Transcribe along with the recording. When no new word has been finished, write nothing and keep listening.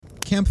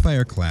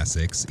Campfire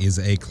Classics is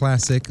a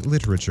classic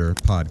literature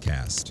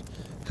podcast.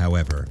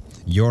 However,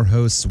 your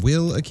hosts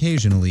will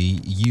occasionally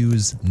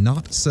use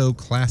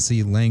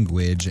not-so-classy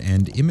language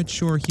and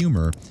immature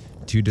humor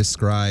to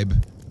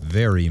describe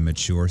very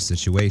mature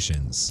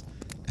situations.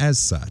 As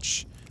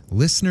such,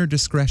 listener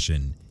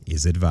discretion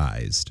is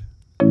advised.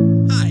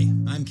 Hi,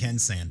 I'm Ken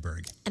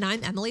Sandberg. And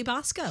I'm Emily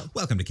Bosco.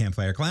 Welcome to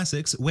Campfire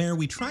Classics, where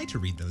we try to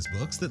read those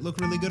books that look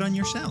really good on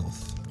your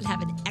shelf. And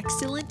have an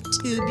excellent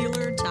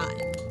tubular time.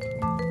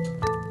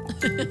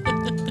 Wow,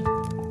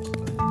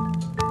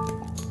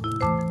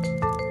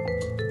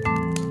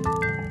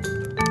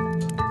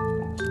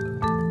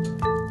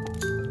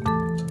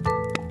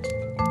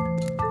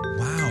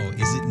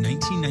 is it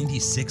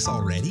 1996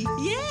 already?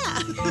 Yeah.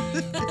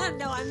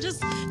 No, I'm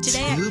just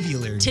today.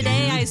 Tubular,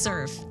 today dude. I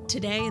surf.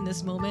 Today in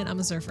this moment, I'm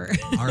a surfer.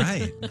 All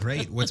right,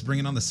 great. What's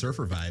bringing on the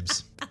surfer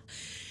vibes?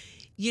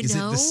 Is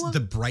it the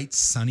bright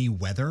sunny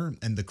weather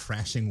and the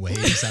crashing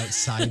waves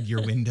outside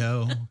your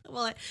window?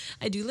 Well,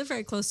 I do live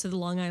very close to the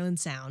Long Island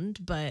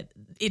Sound, but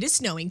it is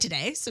snowing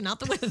today, so not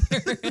the weather.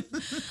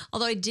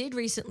 Although I did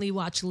recently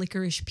watch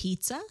Licorice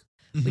Pizza,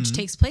 which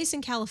takes place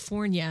in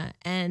California,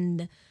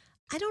 and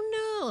I don't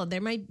know.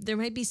 There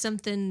might be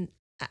something.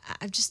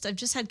 I've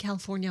just had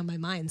California on my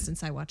mind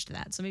since I watched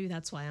that, so maybe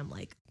that's why I'm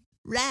like,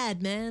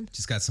 rad, man.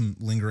 Just got some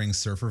lingering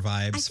surfer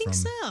vibes. I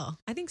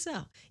think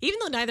so. Even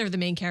though neither of the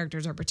main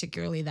characters are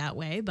particularly that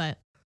way, but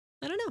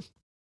I don't know.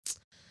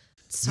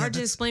 It's hard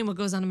to explain what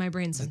goes on in my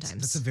brain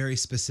sometimes. That's a very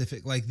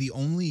specific, like the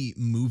only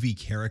movie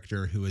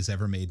character who has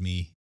ever made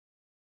me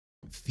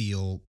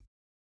feel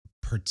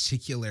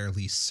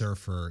particularly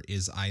surfer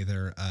is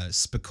either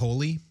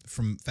Spicoli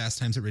from Fast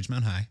Times at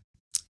Ridgemont High.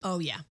 Oh,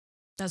 yeah.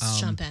 That's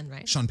Sean Penn,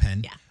 right? Sean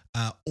Penn. Yeah.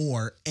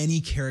 Or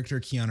any character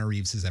Keanu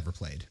Reeves has ever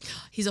played.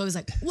 He's always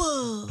like,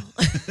 whoa.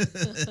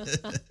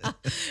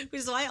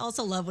 So I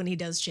also love when he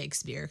does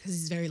Shakespeare because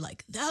he's very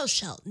like, thou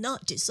shalt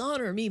not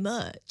dishonor me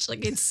much.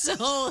 Like it's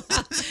so,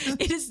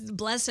 it is,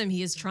 bless him,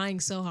 he is trying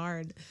so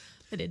hard,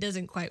 but it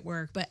doesn't quite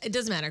work. But it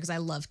doesn't matter because I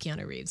love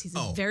Keanu Reeves. He's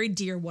a very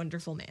dear,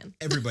 wonderful man.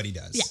 Everybody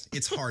does. Yeah.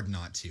 It's hard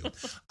not to.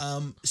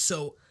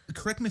 So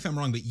correct me if I'm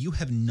wrong, but you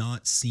have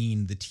not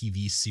seen the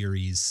TV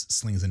series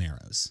Slings and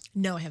Arrows.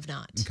 No, I have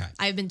not. Okay.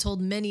 I've been told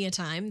many a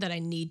time that I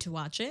need to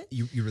watch it.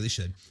 You really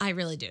should. I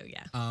really do,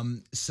 yeah.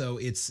 So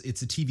it's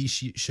a TV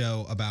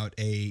show about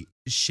a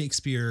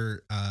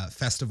Shakespeare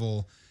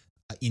festival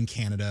in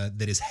Canada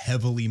that is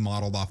heavily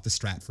modeled off the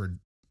Stratford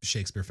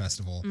Shakespeare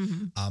Festival.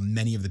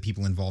 Many of the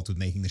people involved with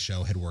making the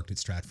show had worked at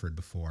Stratford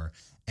before.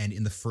 And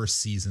in the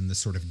first season, the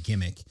sort of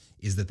gimmick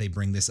is that they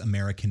bring this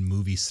American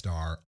movie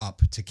star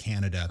up to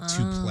Canada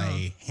to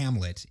play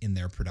Hamlet in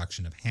their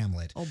production of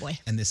Hamlet. Oh boy.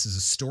 And this is a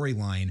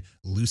storyline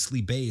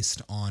loosely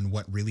based on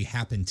what really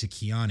happened to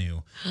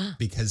Keanu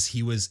because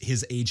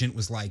his agent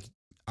was like,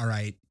 all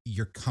right,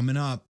 you're coming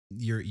up,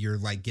 you're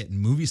like getting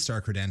movie star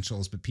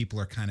credentials, but people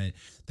are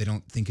they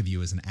don't think of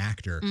you as an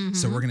actor.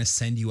 So we're going to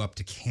send you up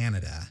to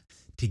Canada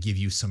to give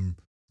you some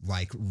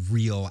like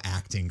real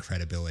acting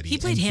credibility. He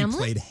played Hamlet? He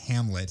played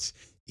Hamlet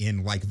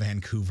in like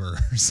Vancouver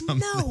or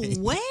something. No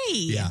way.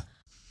 Yeah.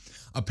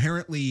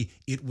 Apparently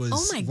it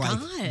was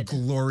God.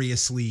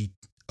 Gloriously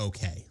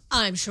okay.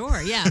 I'm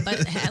sure, yeah.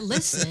 But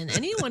listen,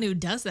 anyone who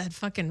does that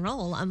fucking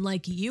role, I'm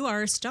like, you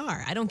are a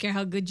star. I don't care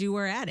how good you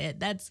were at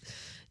it. That's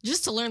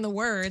just to learn the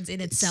words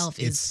in itself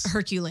is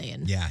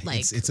Herculean. Yeah,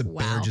 like, it's a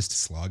bear just to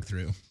slog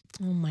through.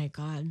 Oh my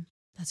God.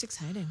 That's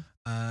exciting.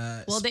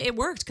 It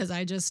worked because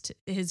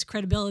his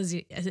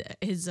credibility, I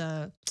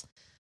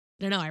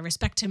don't know. I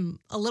respect him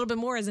a little bit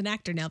more as an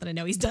actor now that I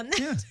know he's done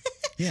that.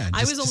 Yeah.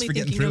 I was only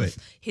thinking of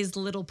his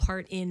little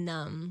part in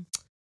the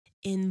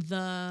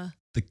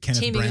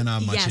Kenneth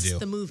Branagh Much Ado. Yes,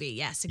 the movie.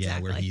 Yes,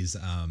 exactly. Yeah, where he's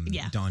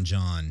Don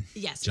John.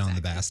 Yes, John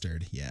the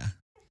Bastard. Yeah.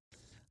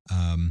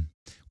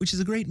 Which is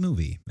a great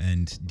movie.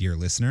 And dear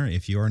listener,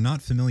 if you are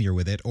not familiar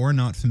with it or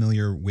not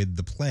familiar with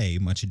the play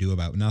Much Ado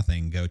About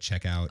Nothing, go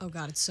check out. Oh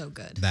God, it's so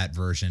good. That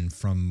version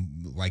from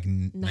like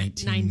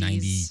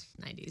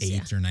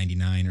 1998 or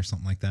 99 or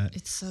something like that.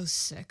 It's so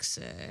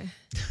sexy.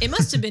 It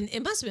must have been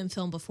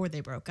filmed before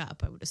they broke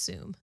up, I would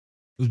assume.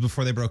 It was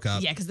before they broke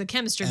up. Yeah, because the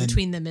chemistry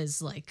between them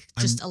is like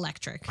just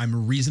electric.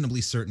 I'm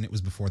reasonably certain it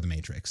was before The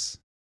Matrix.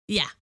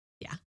 Yeah.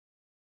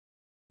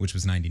 Which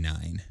was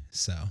 99.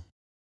 So.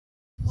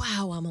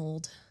 Wow, I'm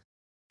old.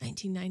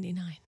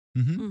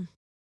 1999.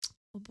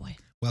 Oh boy.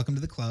 Welcome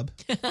to the club.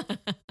 Thank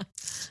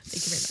you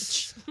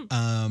very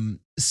much.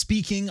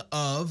 Speaking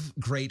of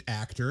great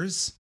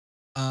actors,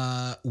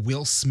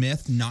 Will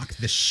Smith knocked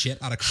the shit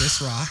out of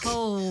Chris Rock.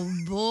 Oh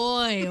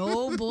boy.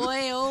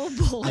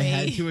 I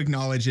had to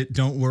acknowledge it.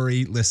 Don't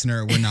worry,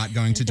 listener. We're not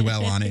going to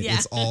dwell on it. Yeah.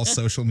 It's all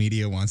social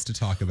media wants to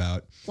talk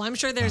about. Well, I'm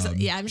sure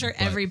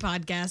every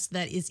podcast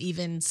that is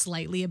even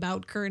slightly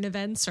about current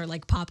events or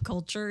like pop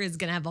culture is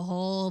going to have a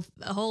whole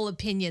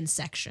opinion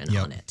section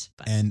on it.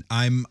 But. And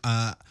I'm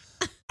not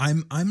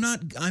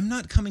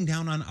coming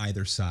down on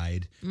either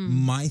side.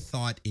 My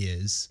thought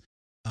is,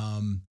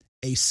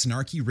 a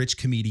snarky rich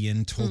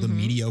comedian told a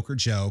mediocre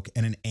joke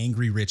and an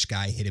angry rich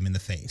guy hit him in the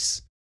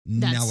face.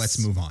 now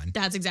let's move on.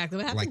 That's exactly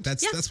what happened. Like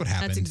that's what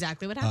happened. That's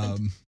exactly what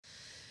happened.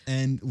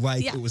 And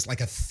like it was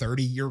like a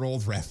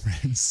 30-year-old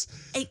reference.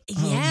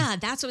 Yeah,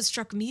 that's what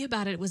struck me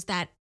about it was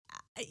that,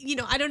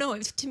 I don't know.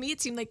 To me,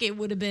 it seemed like it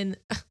would have been.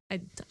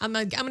 I'm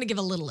going to give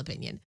a little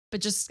opinion,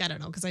 but just I don't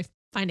know because I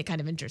find it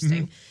kind of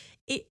interesting.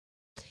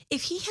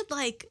 If he had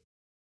like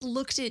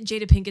looked at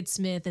Jada Pinkett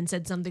Smith and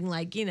said something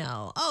like,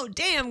 oh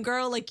damn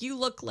girl, like you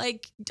look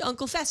like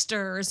Uncle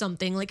Fester or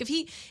something. Like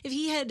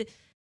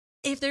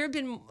if there had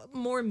been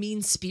more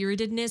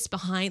mean-spiritedness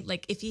behind,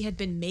 like if he had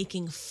been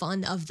making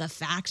fun of the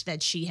fact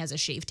that she has a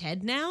shaved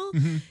head now,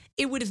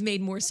 it would have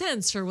made more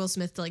sense for Will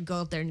Smith to like go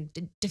up there and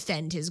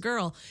defend his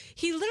girl.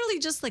 He literally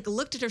just like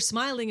looked at her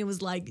smiling and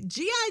was like,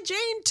 G.I.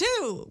 Jane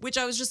 2, which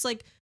I was just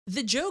like,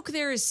 the joke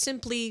there is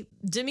simply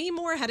Demi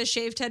Moore had a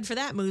shaved head for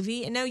that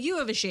movie and now you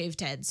have a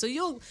shaved head. So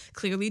you'll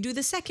clearly do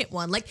the second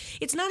one. Like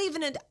it's not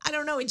even I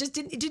don't know. It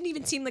didn't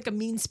even seem like a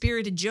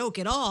mean-spirited joke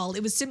at all.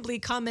 It was simply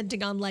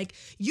commenting on like,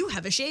 you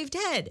have a shaved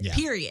head,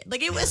 period.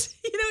 Like it was,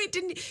 it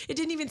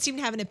didn't even seem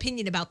to have an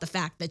opinion about the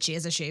fact that she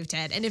has a shaved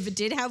head. And if it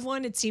did have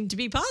one, it seemed to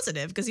be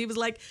positive because he was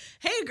like,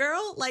 hey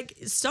girl, like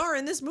star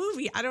in this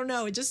movie. I don't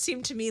know. It just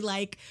seemed to me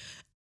like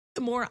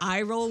more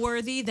eye roll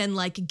worthy than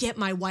like get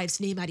my wife's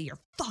name out of your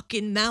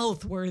fucking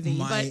mouth worthy.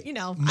 But I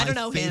don't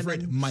know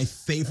him. My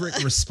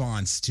favorite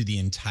response to the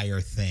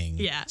entire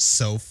thing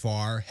so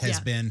far has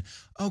been,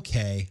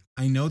 okay,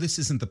 I know this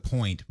isn't the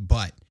point,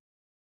 but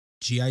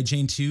G.I.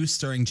 Jane 2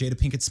 starring Jada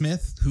Pinkett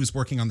Smith, who's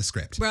working on the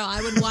script. Bro,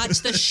 I would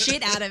watch the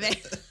shit out of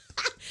it.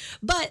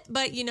 But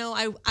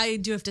I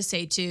do have to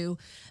say too,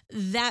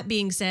 that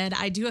being said,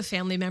 I do have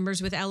family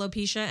members with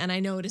alopecia, and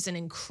I know it is an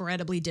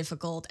incredibly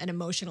difficult and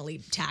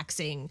emotionally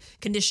taxing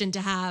condition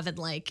to have. And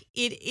like,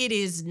 it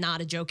is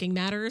not a joking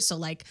matter. So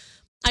like,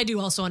 I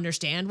do also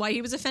understand why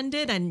he was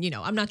offended. And,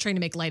 I'm not trying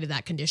to make light of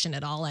that condition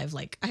at all. I've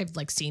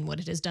seen what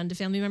it has done to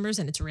family members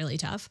and it's really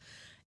tough.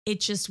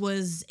 It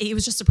was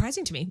just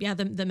surprising to me. Yeah.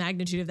 The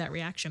magnitude of that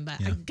reaction,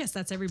 but I guess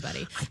that's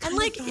everybody. And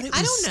like, I don't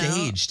know.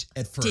 Staged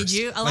at first. Did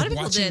you? A lot of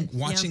people did.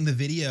 Watching the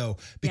video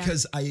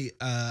because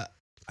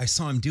I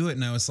saw him do it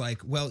and I was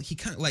like, well, he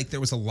kind of like, there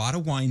was a lot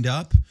of wind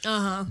up.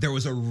 There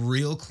was a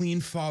real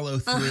clean follow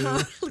through.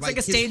 Looks like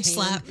a stage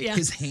slap. Yeah.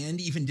 His hand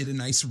even did a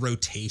nice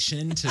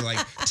rotation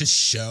to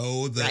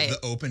show the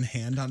open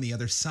hand on the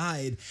other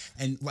side.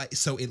 And like,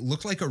 so it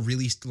looked like a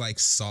really like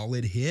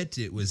solid hit.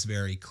 It was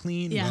very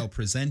clean, well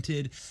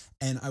presented.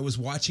 And I was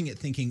watching it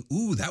thinking,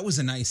 ooh, that was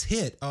a nice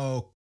hit.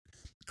 Oh,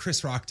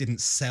 Chris Rock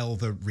didn't sell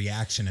the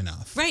reaction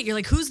enough. Right. You're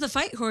like, who's the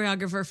fight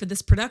choreographer for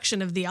this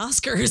production of the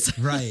Oscars?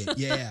 Right.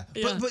 Yeah.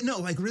 But no,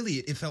 like really,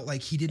 it felt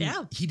like he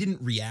didn't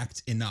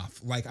react enough.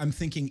 Like I'm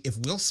thinking if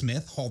Will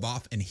Smith hauled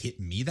off and hit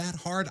me that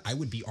hard, I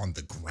would be on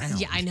the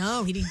ground. Yeah, I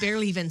know. He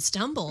barely even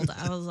stumbled.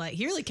 I was like,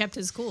 he really kept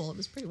his cool. It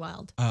was pretty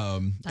wild.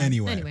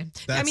 Anyway.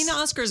 I mean, the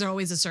Oscars are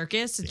always a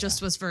circus. It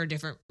just was for a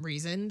different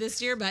reason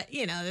this year, but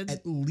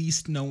at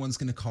least no one's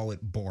going to call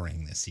it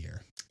boring this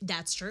year.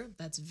 That's true.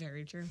 That's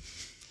very true.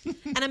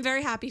 And I'm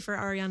very happy for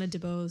Ariana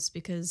DeBose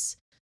because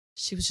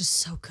she was just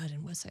so good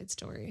in West Side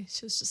Story.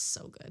 She was just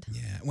so good.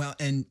 Yeah. Well,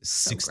 and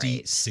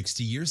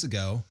 60 years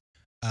ago,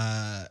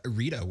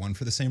 Rita won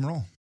for the same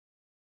role.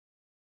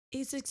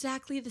 It's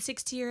exactly the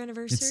 60-year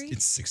anniversary.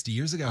 It's 60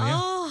 years ago,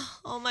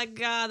 Oh my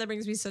God. That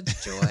brings me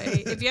such joy.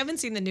 If you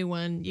haven't seen the new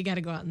one, you got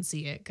to go out and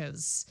see it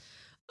because,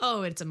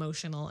 it's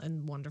emotional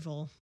and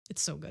wonderful.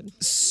 It's so good.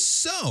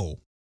 So,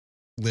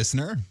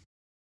 listener,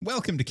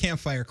 welcome to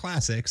Campfire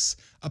Classics.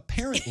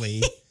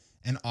 Apparently,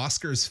 an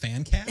Oscars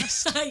fan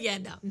cast. Yeah,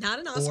 no, not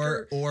an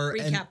Oscar or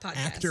recap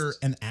podcast.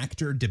 An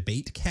actor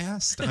debate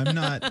cast. I'm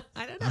not.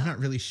 I don't know. I'm not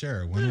really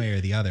sure one way or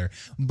the other.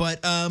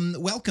 But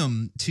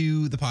welcome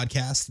to the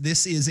podcast.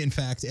 This is in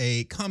fact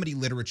a comedy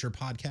literature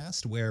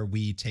podcast where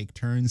we take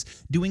turns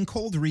doing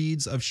cold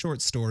reads of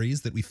short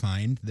stories that we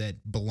find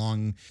that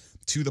belong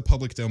to the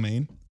public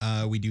domain.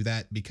 We do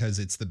that because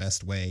it's the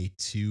best way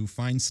to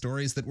find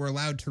stories that we're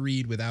allowed to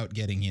read without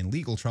getting in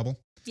legal trouble.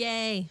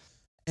 Yay.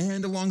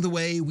 And along the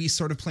way, we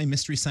sort of play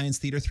Mystery Science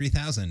Theater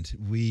 3000.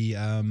 We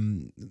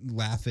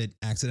laugh at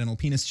accidental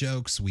penis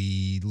jokes.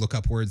 We look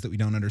up words that we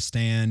don't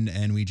understand.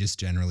 And we just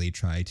generally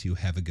try to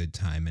have a good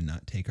time and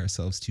not take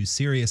ourselves too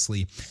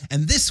seriously.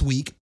 And this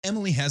week,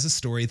 Emily has a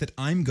story that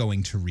I'm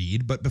going to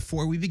read. But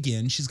before we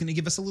begin, she's going to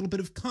give us a little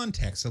bit of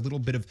context, a little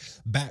bit of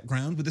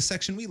background with a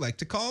section we like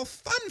to call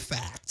Fun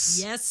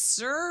Facts. Yes,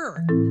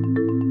 sir.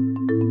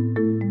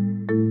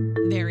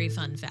 Very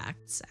fun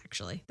facts,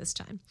 actually, this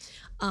time.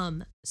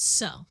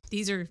 So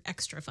these are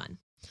extra fun.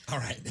 All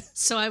right.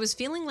 So I was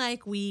feeling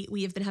like we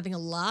have been having a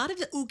lot of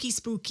ooky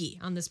spooky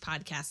on this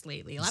podcast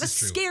lately. A lot of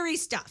scary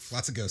stuff.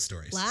 Lots of ghost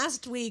stories.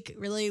 Last week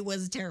really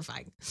was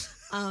terrifying.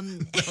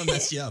 That'll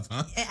mess you up,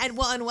 huh? And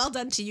well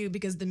done to you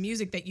because the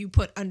music that you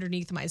put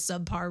underneath my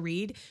subpar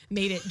read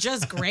made it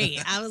just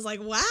great. I was like,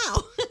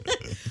 wow.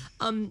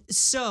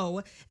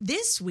 So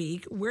this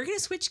week we're going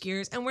to switch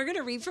gears and we're going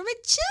to read from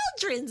a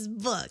children's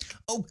book.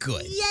 Oh,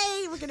 good.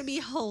 Yay. We're going to be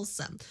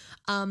wholesome.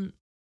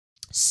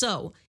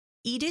 So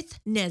Edith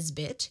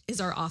Nesbit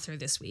is our author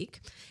this week,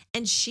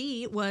 and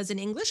she was an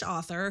English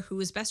author who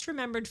is best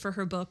remembered for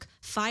her book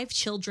Five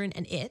Children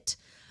and It,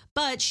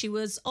 but she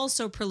was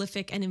also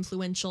prolific and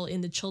influential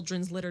in the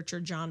children's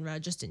literature genre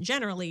just in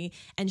generally,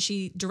 and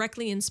she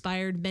directly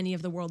inspired many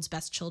of the world's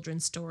best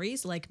children's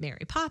stories like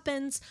Mary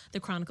Poppins, The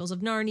Chronicles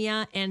of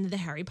Narnia, and the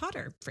Harry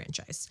Potter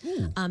franchise.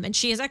 And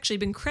she has actually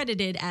been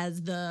credited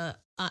as the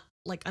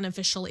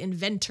unofficial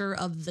inventor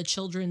of the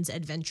children's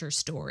adventure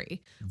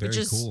story.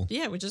 Very cool.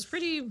 Yeah, which is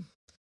pretty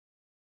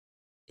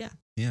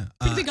Yeah.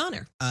 pretty big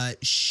honor.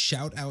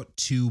 Shout out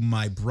to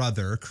my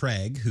brother,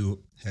 Craig,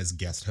 who has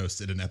guest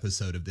hosted an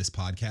episode of this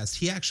podcast.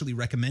 He actually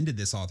recommended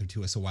this author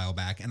to us a while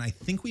back, and I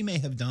think we may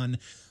have done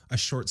a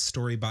short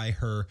story by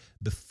her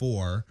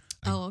before.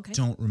 Okay. I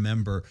don't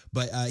remember,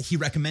 but he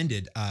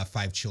recommended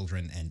Five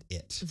Children and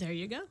It. There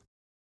you go.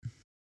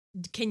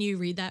 Can you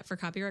read that for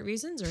copyright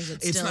reasons, or is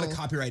it still... It's not a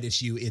copyright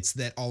issue. It's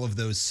that all of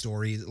those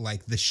stories,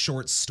 like the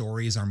short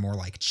stories, are more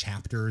like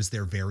chapters.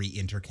 They're very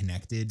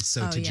interconnected.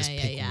 So to just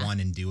pick one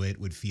and do it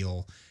would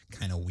feel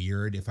kind of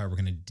weird if we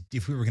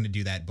were gonna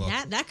do that book.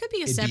 That could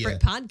be a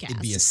separate podcast.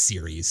 It'd be a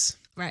series.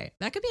 Right.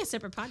 That could be a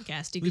separate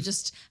podcast. You could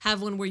just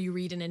have one where you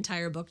read an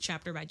entire book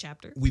chapter by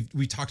chapter.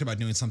 We talked about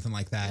doing something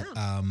like that,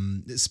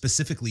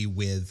 specifically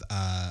with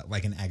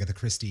like an Agatha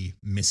Christie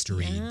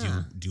mystery.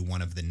 Do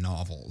one of the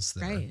novels,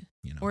 that right? Are,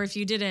 you know. Or if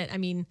you did it, I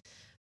mean,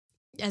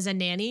 as a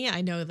nanny,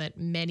 I know that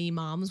many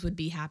moms would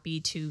be happy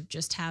to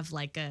just have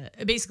like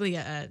basically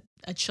a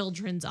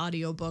children's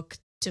audiobook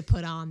to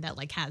put on that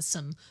like has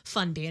some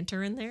fun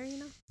banter in there. You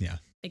know? Yeah.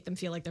 Make them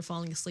feel like they're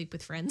falling asleep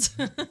with friends.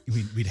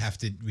 we'd have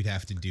to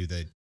do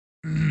the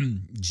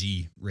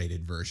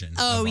G-rated version.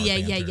 Oh, of our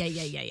yeah.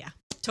 banter.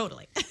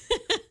 Totally.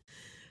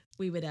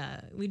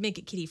 We'd make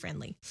it kiddie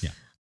friendly.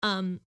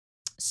 Yeah.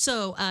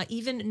 So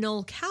even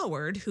Noel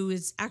Coward, who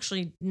is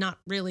actually not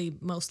really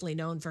mostly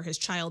known for his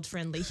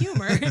child-friendly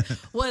humor,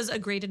 was a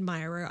great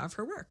admirer of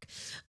her work.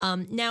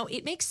 Now,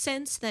 it makes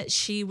sense that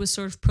she was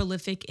sort of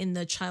prolific in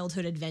the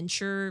childhood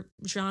adventure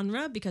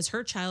genre because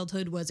her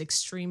childhood was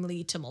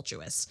extremely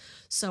tumultuous.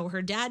 So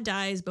her dad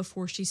dies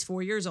before she's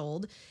 4 years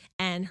old,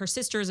 and her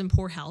sister is in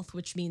poor health,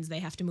 which means they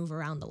have to move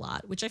around a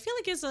lot, which I feel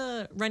like is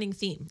a running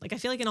theme. Like, I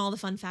feel like in all the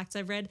fun facts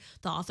I've read,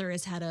 the author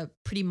has had a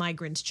pretty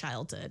migrant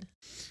childhood.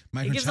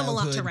 It gives them a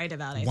lot to write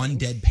about, I think.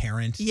 Dead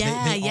parent.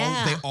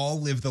 Yeah, they all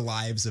live the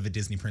lives of a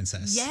Disney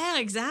princess. Yeah,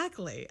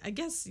 exactly. I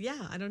guess,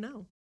 I don't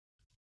know.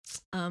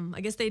 I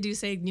guess they do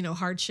say,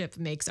 hardship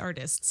makes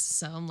artists.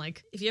 So I'm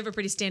like, if you have a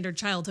pretty standard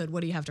childhood,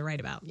 what do you have to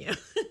write about?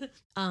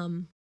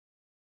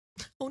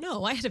 Oh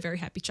no, I had a very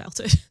happy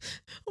childhood.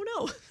 Oh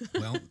no.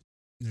 Well,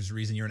 there's a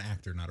reason you're an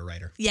actor, not a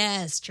writer.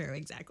 Yes, true,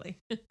 exactly.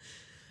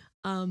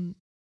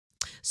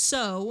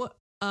 So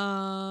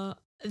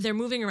they're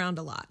moving around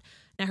a lot.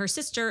 Now, her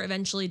sister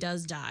eventually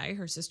does die,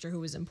 her sister who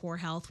was in poor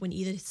health when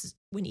Edith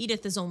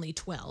is only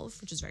 12,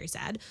 which is very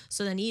sad.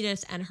 So then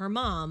Edith and her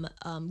mom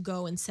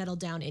go and settle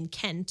down in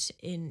Kent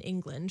in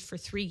England for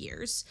 3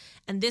 years.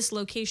 And this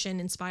location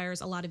inspires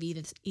a lot of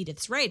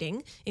Edith's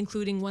writing,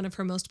 including one of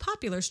her most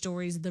popular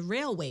stories, The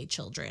Railway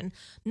Children.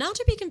 Not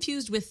to be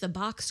confused with The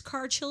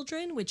Boxcar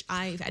Children, which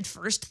I at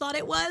first thought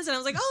it was. And I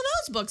was like, oh,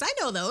 those books, I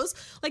know those.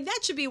 Like, that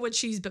should be what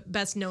she's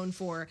best known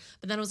for.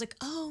 But then I was like,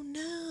 oh,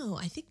 no,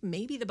 I think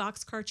maybe The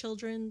Boxcar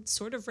Children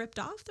sort of ripped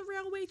off The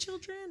Railway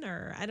Children,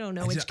 or I don't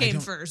know which came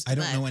first. I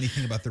don't know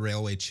anything about The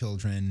Railway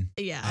Children.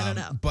 Yeah, I don't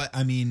know. But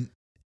I mean,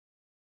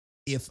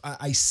 if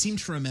I seem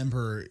to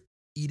remember,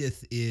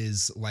 Edith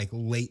is like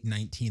late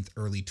 19th,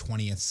 early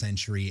 20th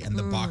century, and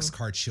the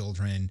Boxcar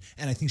Children,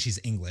 and I think she's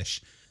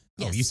English.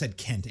 Yes. Oh, you said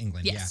Kent,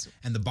 England. Yes.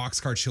 Yeah. And the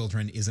Boxcar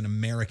Children is an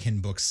American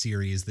book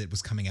series that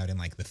was coming out in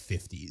like the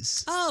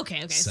 50s. Oh,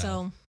 okay.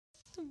 So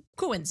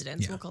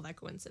coincidence. Yeah. We'll call that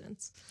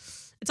coincidence.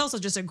 It's also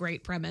just a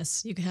great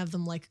premise. You can have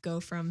them like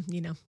go from,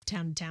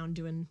 town to town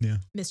doing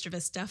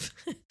mischievous stuff.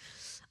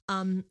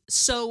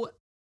 So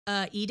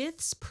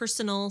Edith's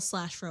personal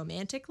 /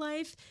 romantic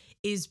life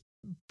is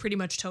pretty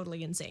much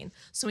totally insane.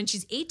 So when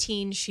she's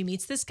 18, she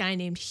meets this guy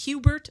named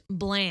Hubert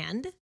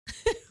Bland.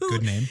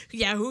 Good name.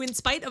 Yeah, who in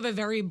spite of a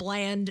very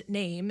bland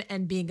name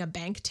and being a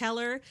bank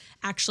teller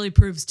actually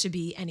proves to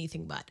be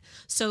anything but.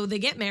 So they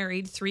get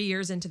married 3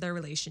 years into their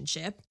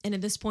relationship. And at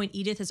this point,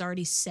 Edith is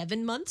already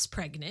 7 months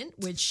pregnant,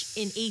 which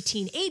in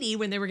 1880,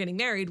 when they were getting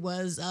married,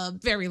 was a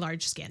very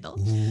large scandal.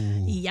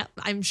 Ooh. Yep,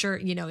 I'm sure,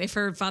 if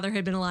her father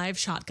had been alive,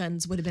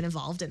 shotguns would have been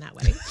involved in that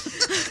wedding.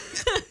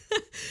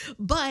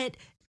 But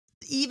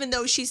even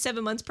though she's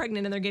 7 months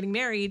pregnant and they're getting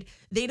married,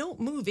 they don't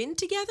move in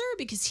together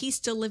because he's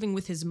still living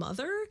with his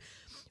mother,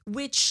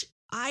 which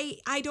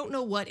I don't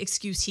know what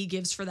excuse he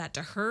gives for that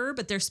to her,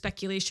 but there's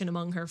speculation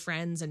among her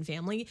friends and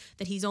family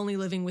that he's only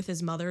living with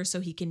his mother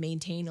so he can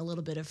maintain a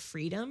little bit of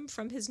freedom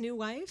from his new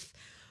wife,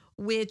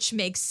 which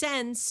makes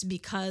sense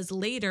because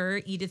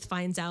later Edith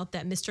finds out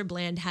that Mr.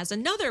 Bland has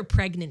another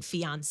pregnant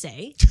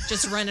fiance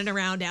just running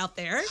around out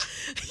there,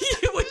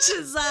 which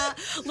is a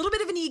little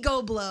bit of an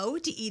ego blow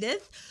to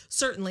Edith,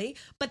 certainly.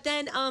 But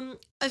then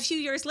a few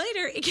years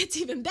later, it gets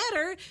even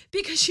better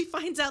because she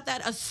finds out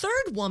that a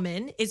third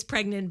woman is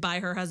pregnant by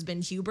her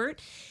husband,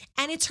 Hubert,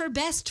 and it's her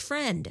best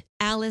friend,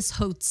 Alice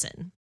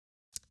Hoatzin.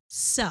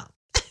 So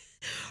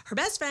her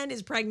best friend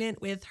is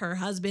pregnant with her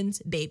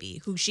husband's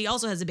baby, who she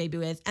also has a baby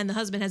with, and the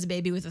husband has a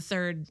baby with a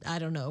third, I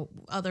don't know,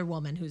 other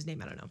woman whose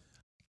name I don't know.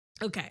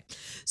 Okay,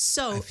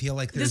 so I feel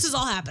like this is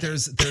all happening.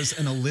 There's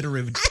an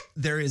alliterative.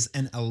 There is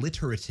an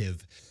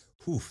alliterative.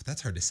 Whew,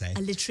 that's hard to say.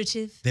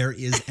 Alliterative. There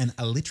is an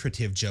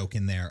alliterative joke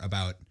in there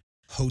about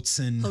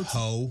Hoatzin.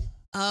 Ho.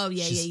 Oh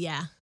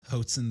yeah.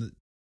 Hoatzin.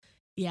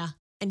 Yeah,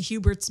 and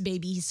Hubert's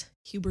babies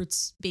with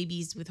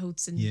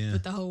Hoatzin,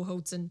 with the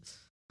Hoatzin.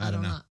 I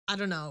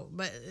don't know,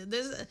 but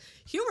this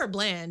Hubert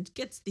Bland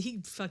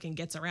he fucking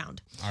gets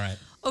around. All right.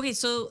 Okay,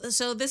 so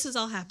this is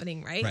all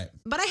happening, right? Right.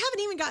 But I haven't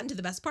even gotten to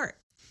the best part.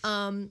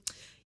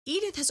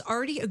 Edith has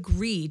already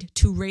agreed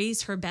to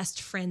raise her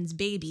best friend's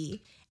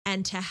baby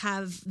and to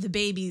have the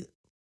baby,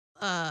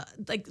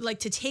 like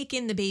to take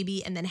in the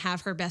baby and then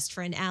have her best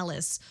friend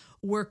Alice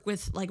work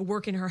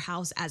in her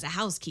house as a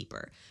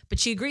housekeeper. But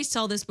she agrees to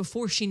all this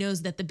before she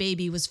knows that the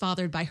baby was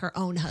fathered by her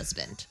own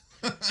husband.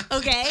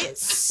 Okay,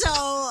 so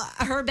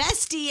her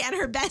bestie and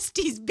her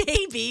bestie's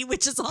baby,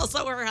 which is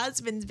also her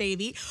husband's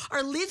baby,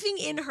 are living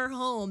in her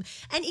home.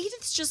 And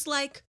Edith's just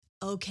like,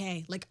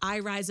 okay, like I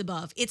rise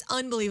above. It's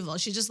unbelievable.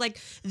 She's just like,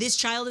 this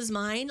child is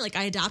mine. Like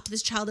I adopt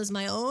this child as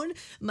my own.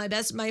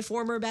 My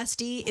former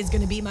bestie is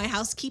going to be my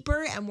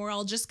housekeeper and we're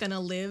all just going to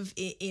live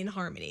in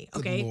harmony.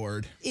 Okay. Good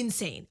Lord.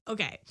 Insane.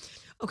 Okay.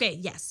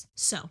 Yes.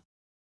 So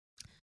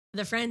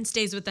the friend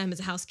stays with them as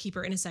a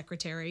housekeeper and a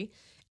secretary.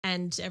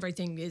 And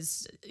everything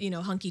is,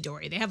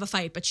 hunky-dory. They have a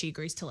fight, but she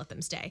agrees to let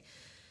them stay.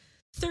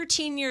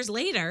 13 years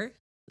later,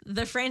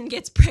 the friend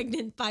gets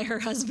pregnant by her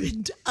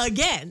husband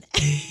again.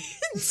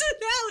 So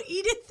now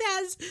Edith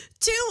has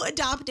 2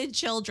 adopted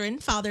children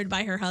fathered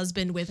by her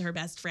husband with her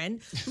best friend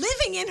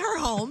living in her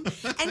home.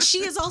 And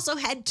she has also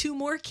had 2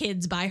 more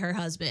kids by her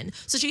husband.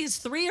 So she has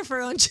 3 of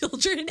her own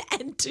children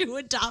and 2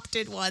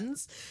 adopted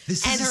ones.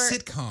 This is a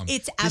sitcom.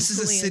 It's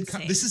absolutely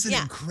insane. This is an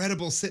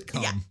incredible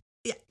sitcom.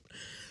 Yeah.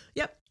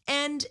 Yep.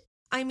 And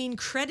I mean,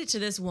 credit to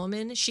this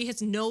woman. She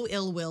has no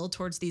ill will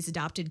towards these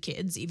adopted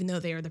kids, even though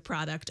they are the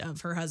product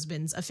of her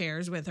husband's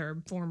affairs with her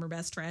former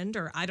best friend,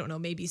 or I don't know,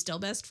 maybe still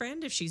best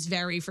friend if she's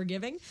very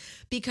forgiving.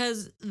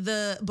 Because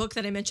the book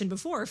that I mentioned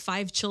before,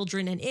 5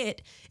 Children and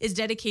It, is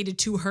dedicated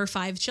to her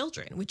 5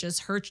 children, which is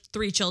her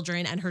 3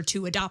 children and her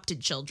 2 adopted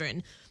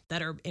children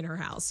that are in her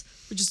house,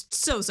 which is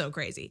so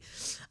crazy.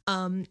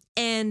 And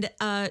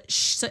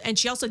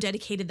she also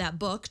dedicated that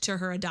book to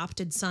her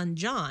adopted son,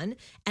 John.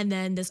 And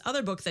then this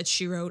other book that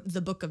she wrote, The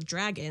Book of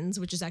Dragons,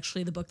 which is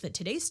actually the book that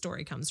today's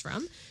story comes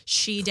from,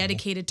 she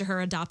dedicated to her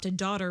adopted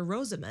daughter,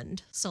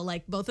 Rosamond. So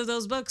like both of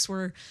those books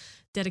were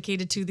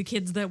dedicated to the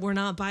kids that were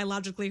not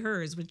biologically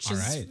hers, which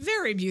is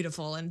very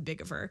beautiful and big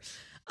of her.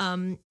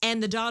 And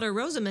the daughter,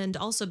 Rosamond,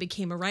 also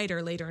became a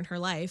writer later in her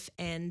life,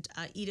 and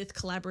Edith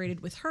collaborated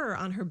with her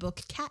on her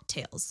book, Cat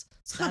Tales.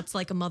 So that's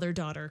like a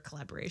mother-daughter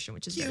collaboration,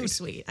 which is very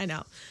sweet. I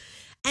know.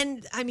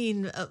 And I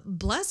mean,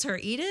 bless her,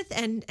 Edith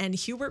and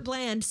Hubert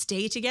Bland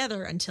stay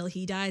together until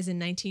he dies in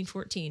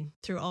 1914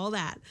 through all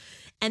that.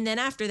 And then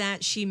after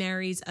that, she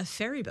marries a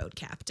ferryboat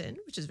captain,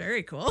 which is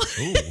very cool.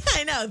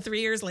 I know,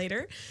 3 years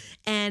later.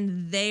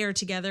 And they are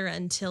together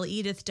until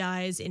Edith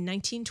dies in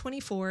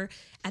 1924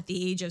 at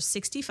the age of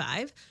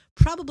 65,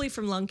 probably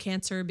from lung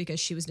cancer because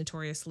she was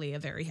notoriously a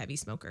very heavy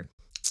smoker.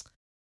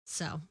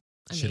 So,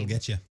 I mean, shit'll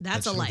get you.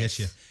 That's a life. Get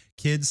you.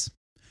 Kids,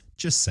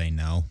 just say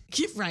no.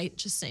 Right,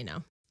 just say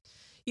no.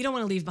 You don't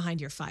want to leave behind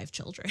your 5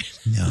 children.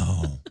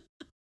 No.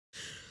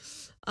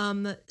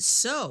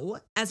 So,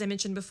 as I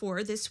mentioned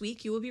before, this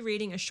week you will be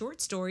reading a short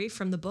story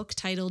from the book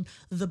titled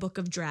The Book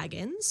of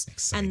Dragons.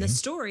 Exciting. And the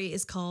story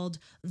is called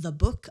The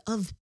Book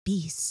of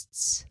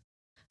Beasts.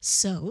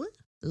 So,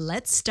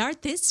 let's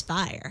start this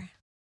fire.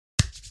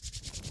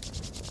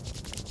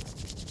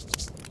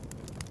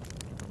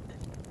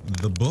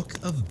 The Book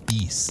of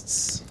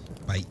Beasts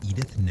by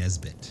Edith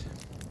Nesbit.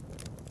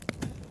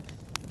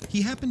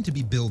 He happened to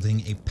be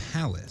building a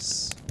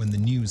palace when the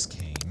news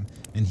came,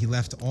 and he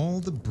left all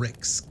the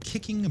bricks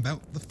kicking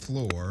about the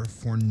floor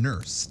for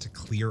Nurse to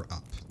clear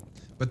up.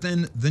 But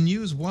then the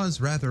news was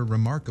rather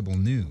remarkable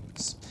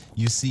news.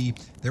 You see,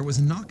 there was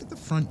a knock at the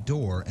front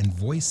door and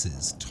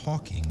voices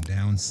talking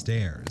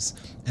downstairs,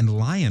 and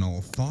Lionel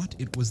thought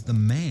it was the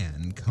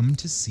man come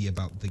to see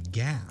about the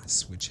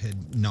gas, which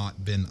had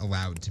not been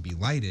allowed to be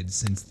lighted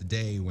since the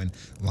day when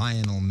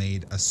Lionel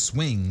made a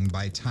swing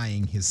by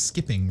tying his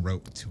skipping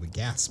rope to a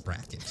gas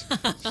bracket.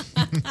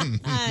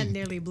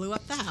 Nearly blew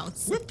up the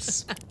house.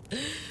 Whoops.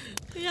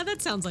 Yeah,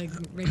 that sounds like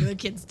regular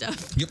kid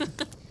stuff. Yep.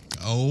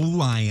 Oh,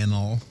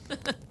 Lionel.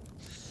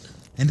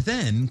 And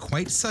then,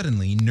 quite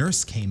suddenly,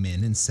 Nurse came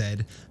in and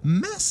said,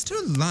 "Master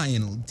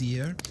Lionel,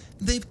 dear,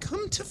 they've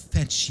come to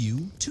fetch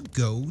you to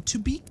go to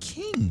be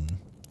king."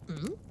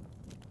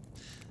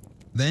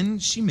 Then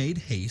she made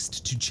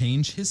haste to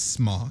change his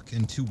smock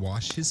and to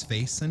wash his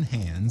face and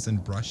hands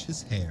and brush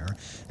his hair,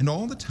 and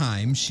all the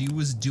time she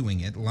was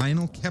doing it,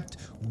 Lionel kept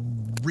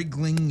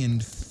wriggling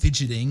and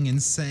fidgeting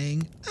and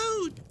saying,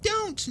 "Oh,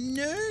 don't,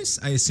 Nurse."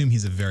 I assume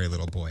he's a very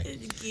little boy.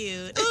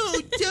 Cute.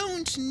 "Oh,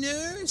 don't,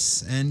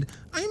 Nurse." And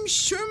 "I'm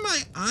sure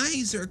my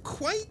eyes are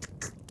quite...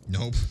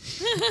 Nope.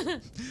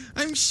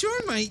 "I'm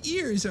sure my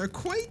ears are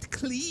quite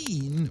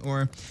clean."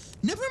 Or,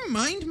 "Never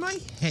mind my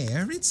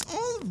hair, it's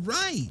all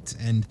right."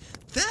 And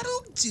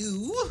 "That'll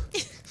do."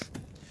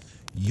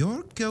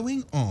 "You're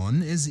going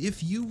on as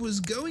if you was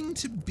going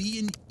to be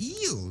an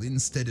eel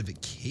instead of a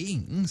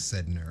king,"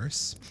 said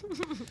Nurse.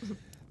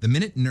 The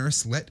minute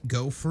Nurse let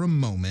go for a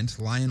moment,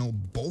 Lionel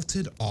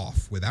bolted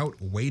off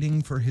without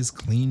waiting for his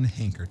clean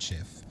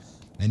handkerchief.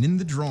 And in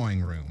the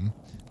drawing room,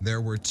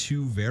 there were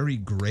two very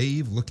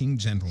grave-looking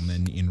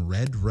gentlemen in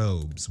red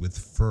robes with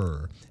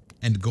fur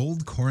and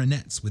gold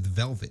coronets with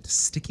velvet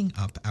sticking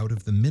up out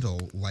of the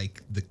middle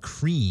like the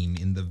cream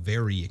in the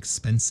very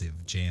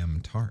expensive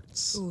jam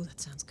tarts. Ooh,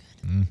 that sounds good.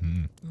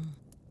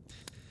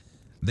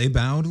 They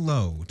bowed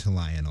low to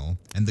Lionel,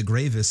 and the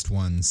gravest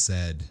one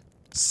said,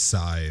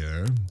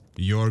 "Sire,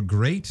 your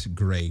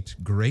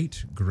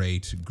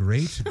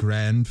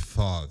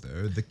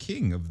great-great-great-great-great-grandfather, the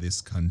king of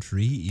this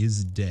country,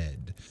 is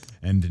dead,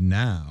 and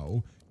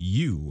now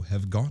you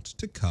have got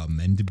to come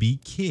and be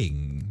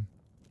king."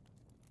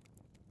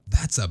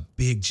 That's a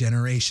big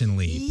generation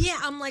leap. Yeah,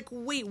 I'm like,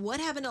 wait,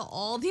 what happened to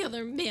all the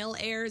other male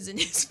heirs in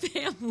his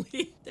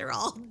family? They're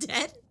all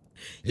dead?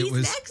 It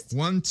was next?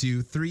 1,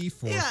 2, 3,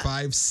 4, Yeah.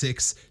 5,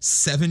 6,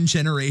 7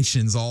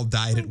 generations all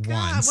died at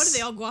God, once. what did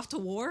they all go off to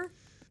war?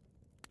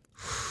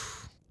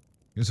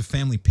 It was a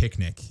family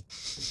picnic.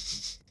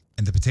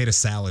 And the potato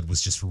salad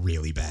was just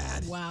really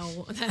bad.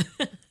 Wow.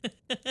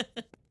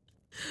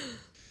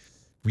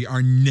 We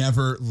are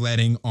never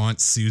letting Aunt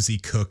Susie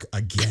cook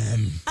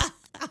again.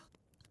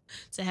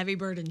 It's a heavy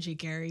burden she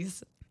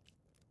carries.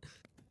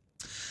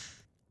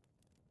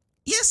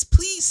 "Yes,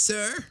 please,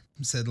 sir,"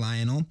 said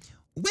Lionel.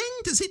 "When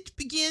does it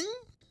begin?"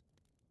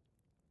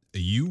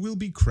 "You will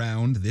be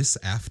crowned this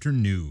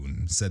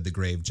afternoon," said the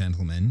grave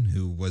gentleman,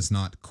 who was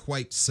not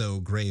quite so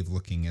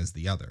grave-looking as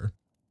the other.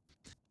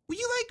 "Would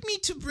you like me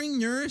to bring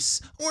Nurse?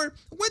 Or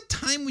what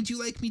time would you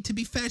like me to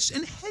be fetched?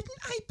 And hadn't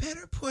I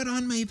better put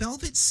on my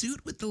velvet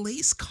suit with the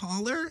lace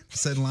collar?"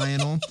 said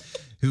Lionel,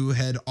 who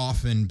had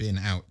often been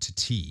out to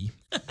tea.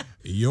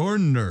 "Your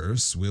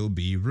Nurse will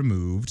be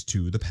removed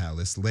to the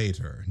palace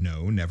later.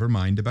 No, never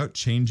mind about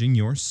changing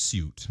your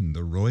suit.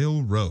 The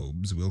royal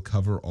robes will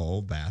cover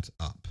all that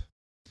up."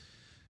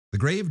 The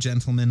grave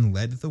gentleman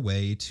led the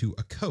way to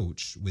a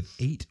coach with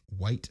 8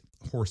 white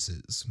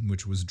horses,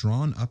 which was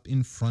drawn up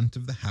in front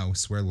of the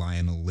house where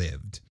Lionel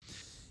lived.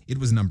 It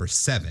was number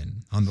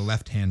 7 on the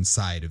left-hand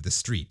side of the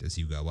street as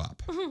you go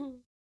up.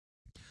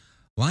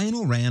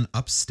 Lionel ran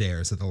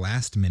upstairs at the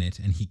last minute,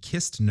 and he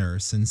kissed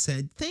Nurse and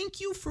said, "Thank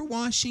you for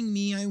washing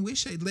me. I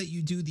wish I'd let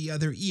you do the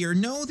other ear.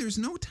 No, there's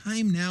no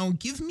time now.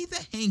 Give me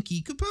the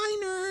hanky. Goodbye,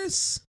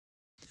 Nurse."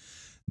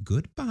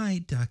 "Goodbye,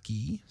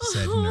 ducky,"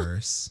 said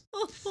Nurse.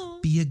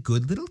 "Be a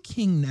good little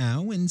king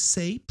now and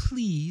say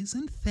please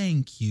and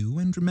thank you,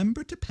 and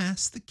remember to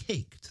pass the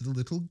cake to the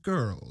little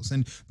girls,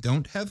 and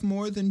don't have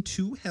more than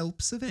 2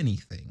 helps of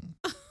anything."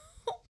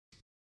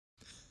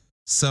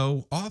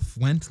 So off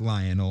went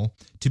Lionel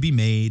to be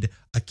made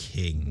a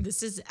king.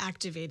 This is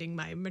activating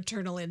my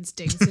maternal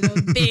instincts in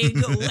a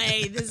big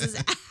way. This is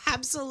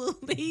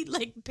absolutely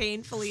like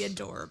painfully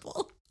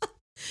adorable.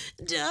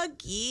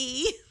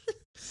 Ducky.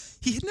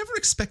 He had never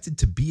expected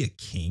to be a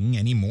king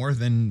any more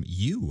than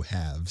you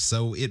have,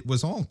 so it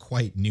was all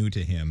quite new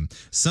to him,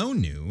 so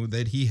new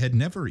that he had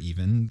never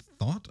even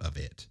thought of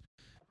it.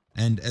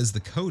 And as the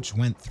coach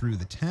went through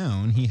the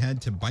town, he had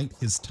to bite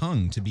his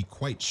tongue to be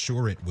quite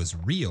sure it was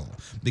real,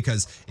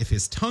 because if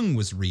his tongue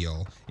was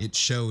real, it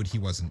showed he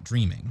wasn't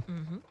dreaming.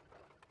 Mm-hmm.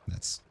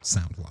 That's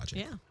sound logic.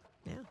 Yeah.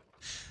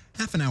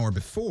 Half an hour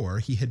before,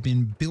 he had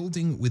been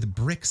building with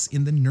bricks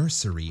in the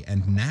nursery,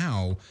 and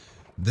now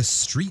the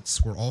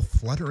streets were all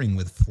fluttering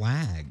with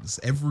flags.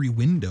 Every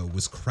window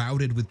was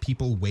crowded with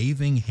people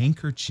waving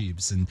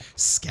handkerchiefs and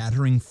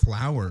scattering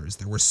flowers.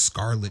 There were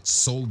scarlet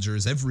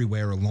soldiers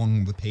everywhere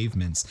along the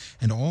pavements,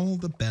 and all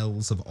the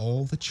bells of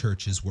all the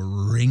churches were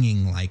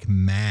ringing like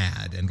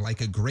mad. And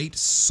like a great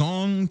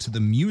song to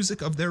the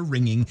music of their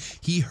ringing,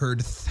 he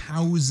heard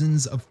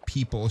thousands of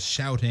people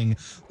shouting,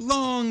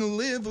 "Long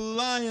live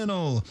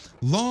Lionel!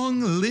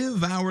 Long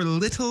live our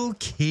little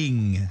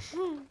king!"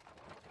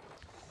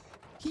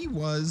 He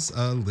was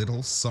a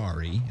little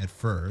sorry at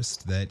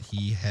first that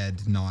he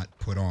had not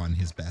put on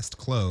his best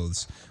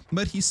clothes,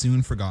 but he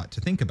soon forgot to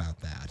think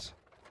about that.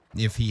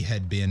 If he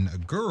had been a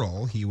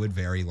girl, he would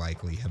very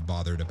likely have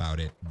bothered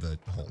about it the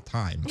whole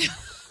time.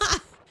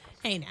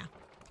 Hey now.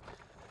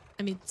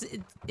 I mean,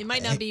 it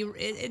might not be.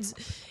 It's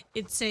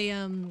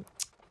a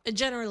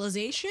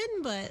generalization,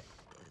 but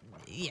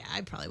Yeah,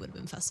 I probably would have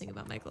been fussing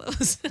about my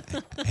clothes.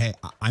 Hey,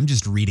 I'm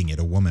just reading it.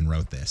 A woman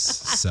wrote this.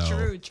 So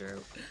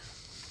True.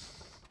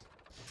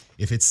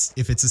 if it's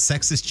a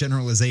sexist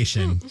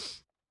generalization,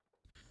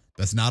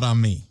 that's not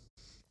on me.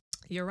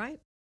 You're right.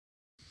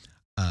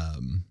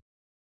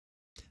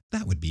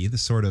 That would be the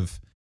sort of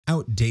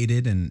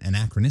outdated and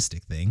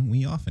anachronistic thing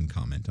we often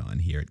comment on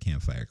here at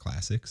Campfire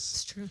Classics.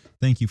 It's true.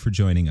 Thank you for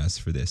joining us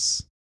for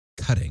this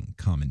cutting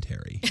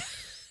commentary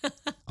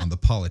on the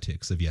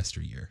politics of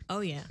yesteryear.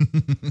 Oh, yeah.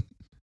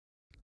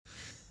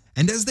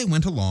 And as they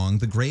went along,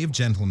 the grave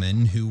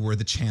gentlemen who were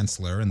the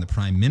Chancellor and the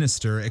Prime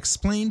Minister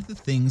explained the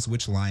things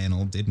which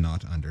Lionel did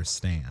not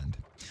understand.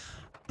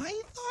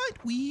 "I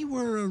thought we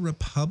were a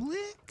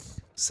republic,"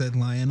 said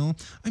Lionel.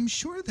 "I'm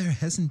sure there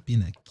hasn't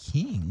been a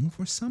king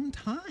for some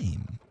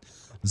time."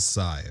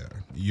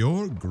 "Sire,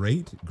 your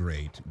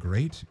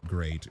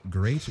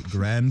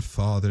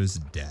great-great-great-great-great-grandfather's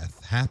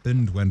death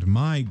happened when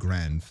my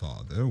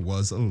grandfather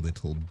was a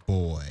little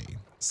boy,"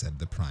 said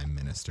the Prime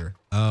Minister.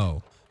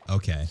 "Oh,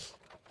 okay."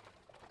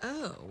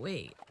 Oh,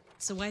 wait.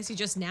 So why is he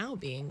just now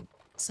being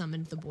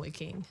summoned the Boy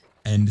King?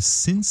 "And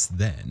since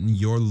then,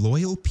 your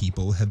loyal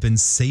people have been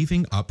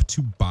saving up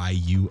to buy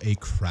you a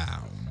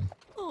crown.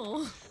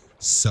 Oh,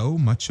 So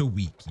much a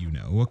week, you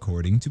know,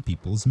 according to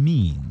people's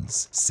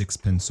means. 6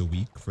 pence a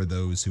week for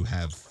those who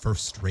have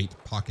first-rate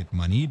pocket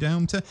money,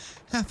 down to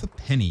half a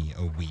penny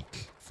a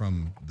week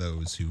from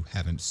those who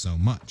haven't so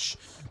much.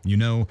 You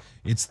know,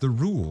 it's the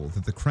rule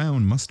that the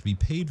crown must be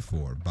paid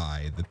for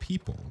by the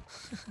people."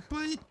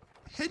 "But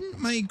hadn't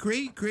my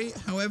great-great,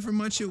 however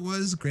much it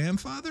was,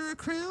 grandfather a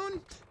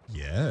crown?"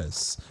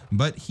 "Yes,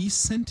 but he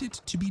sent it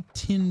to be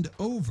tinned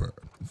over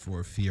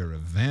for fear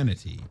of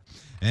vanity.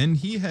 And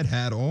he had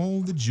had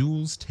all the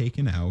jewels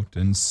taken out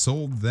and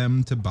sold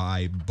them to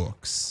buy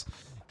books.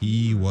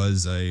 He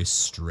was a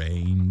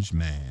strange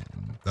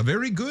man. A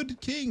very good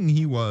king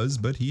he was,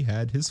 but he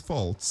had his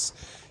faults.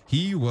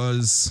 He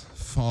was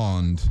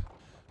fond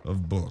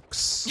of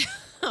books."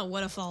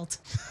 what a fault.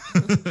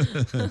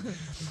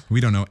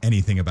 We don't know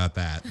anything about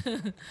that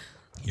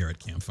here at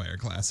Campfire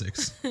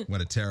Classics.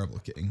 What a terrible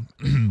king.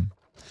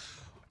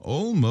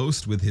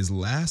 "Almost with his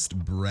last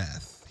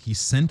breath, he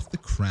sent the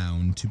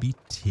crown to be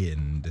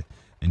tinned,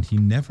 and he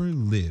never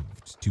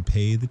lived to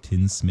pay the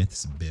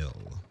tinsmith's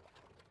bill."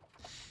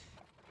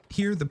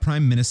 Here the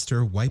Prime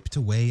Minister wiped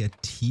away a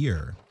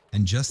tear,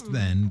 and just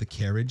then the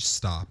carriage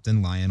stopped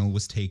and Lionel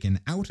was taken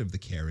out of the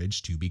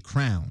carriage to be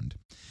crowned.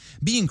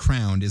 Being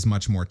crowned is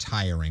much more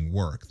tiring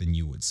work than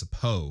you would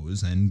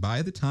suppose, and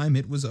by the time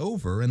it was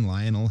over and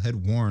Lionel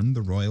had worn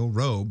the royal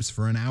robes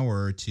for an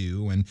hour or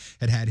two and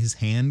had had his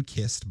hand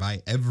kissed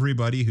by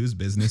everybody whose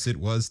business it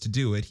was to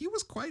do it, he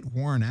was quite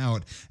worn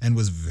out and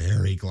was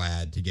very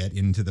glad to get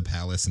into the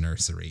palace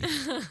nursery.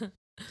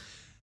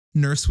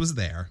 Nurse was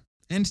there,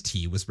 and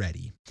tea was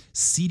ready.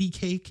 Seedy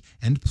cake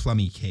and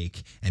plummy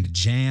cake and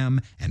jam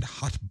and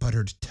hot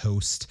buttered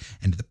toast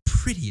and the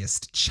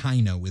prettiest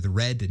china with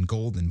red and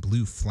gold and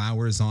blue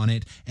flowers on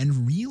it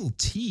and real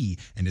tea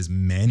and as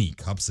many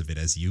cups of it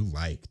as you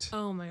liked.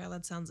 Oh my God,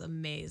 that sounds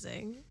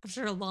amazing.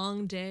 After a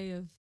long day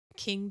of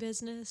king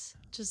business,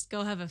 just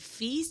go have a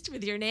feast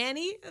with your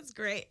nanny. That's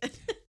great.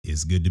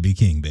 Is good to be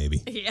king,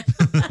 baby. Yeah.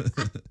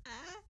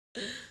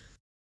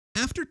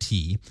 After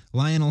tea,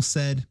 Lionel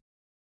said,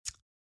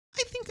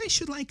 "I think I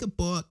should like a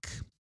book.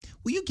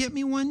 Will you get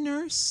me one,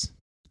 Nurse?"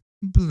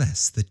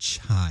 "Bless the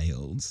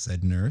child,"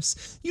 said Nurse.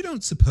 "You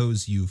don't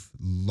suppose you've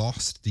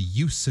lost the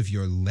use of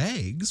your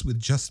legs with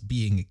just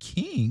being a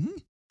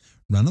king?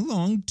 Run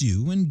along,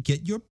 do, and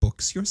get your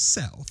books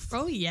yourself."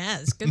 Oh,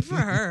 yes. Good for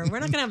her. We're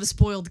not going to have a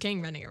spoiled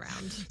king running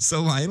around.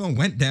 So Lionel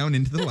went down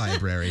into the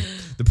library.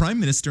 The Prime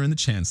Minister and the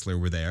Chancellor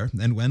were there,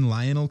 and when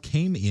Lionel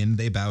came in,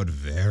 they bowed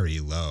very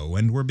low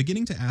and were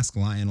beginning to ask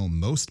Lionel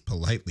most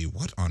politely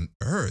what on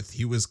earth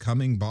he was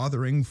coming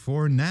bothering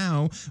for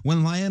now,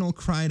 when Lionel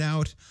cried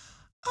out,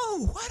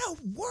 "Oh, what a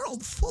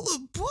world full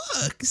of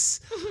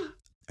books!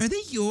 Are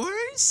they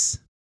yours?"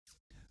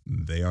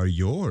 "They are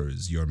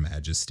yours, your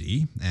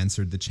majesty,"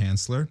 answered the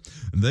Chancellor.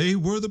 "They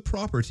were the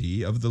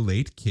property of the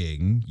late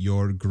king,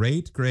 your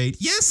great-great—"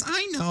 "Yes,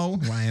 I know,"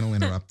 Lionel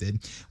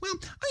interrupted. "Well,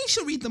 I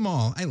shall read them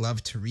all. I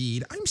love to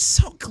read. I'm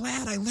so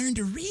glad I learned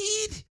to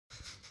read."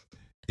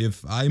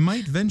 "If I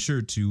might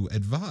venture to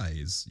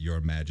advise,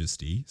 your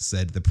majesty,"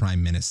 said the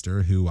Prime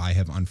Minister, who I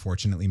have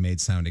unfortunately made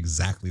sound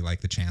exactly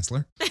like the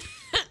Chancellor.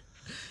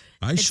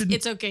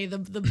 It's okay. The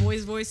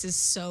boy's voice is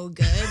so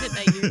good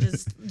that you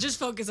just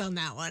focus on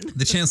that one.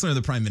 The Chancellor and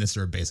the Prime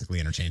Minister are basically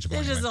interchangeable.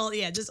 They're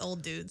anyway. just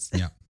old dudes.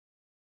 Yeah.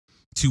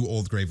 Two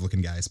old grave-looking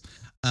guys.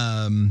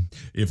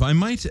 If I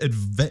might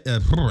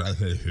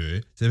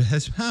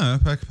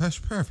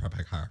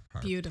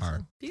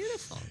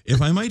Beautiful.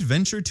 "If I might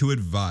venture to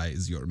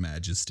advise, your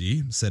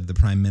majesty," said the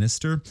Prime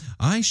Minister,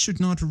 "I should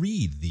not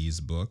read these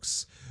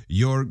books.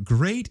 Your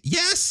great—"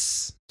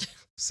 "Yes,"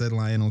 said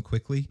Lionel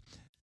quickly.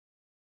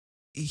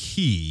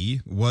 "He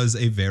was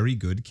a very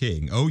good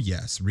king. Oh,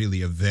 yes,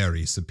 really a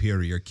very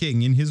superior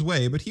king in his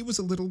way, but he was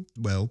a little,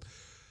 well,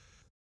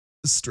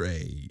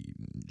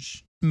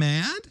 strange."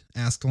 mad?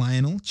 Asked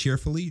Lionel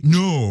cheerfully.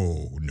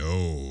 No,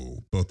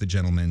 both the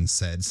gentlemen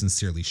said,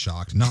 sincerely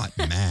shocked. Not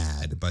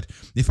mad, but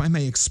if I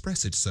may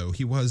express it so,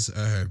 he was,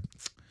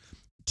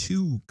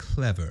 too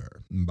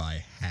clever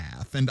by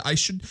half, and I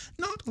should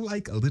not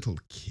like a little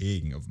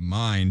king of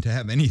mine to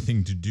have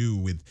anything to do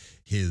with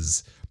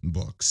his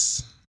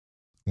books.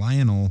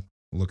 Lionel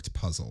looked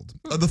puzzled.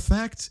 The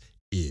fact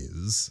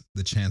is,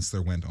 the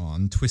Chancellor went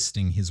on,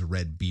 twisting his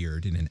red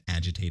beard in an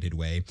agitated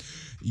way,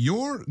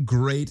 your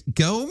great—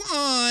 Go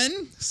on,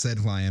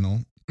 said Lionel,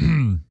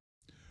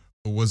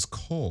 was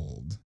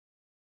called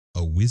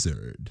a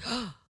wizard.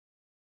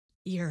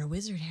 You're a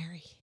wizard,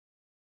 Harry.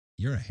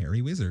 You're a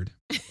hairy wizard.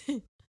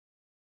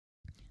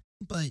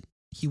 But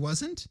he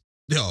wasn't?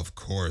 Of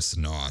course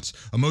not.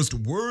 A most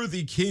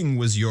worthy king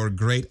was your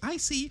great— I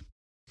see.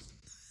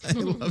 I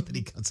love that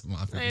he cuts him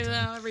off every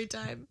time. Every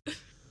time.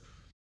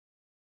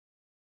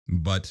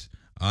 But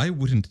I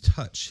wouldn't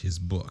touch his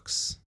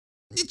books.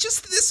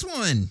 Just this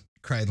one,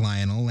 cried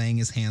Lionel, laying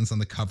his hands on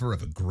the cover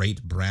of a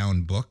great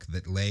brown book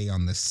that lay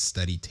on the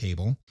study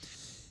table.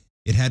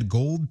 It had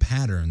gold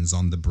patterns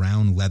on the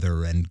brown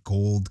leather and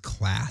gold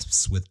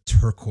clasps with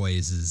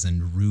turquoises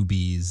and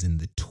rubies in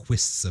the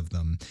twists of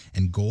them,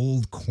 and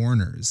gold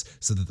corners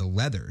so that the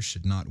leather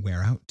should not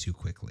wear out too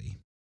quickly.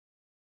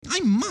 I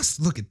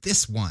must look at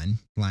this one,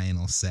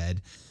 Lionel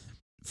said,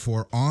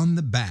 for on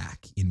the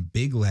back, in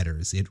big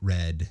letters, it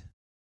read,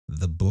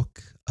 The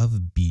Book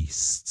of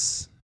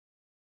Beasts.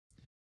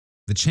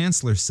 The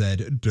Chancellor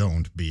said,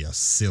 Don't be a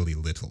silly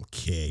little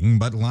king,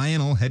 but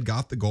Lionel had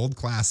got the gold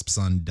clasps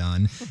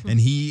undone, and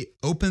he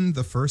opened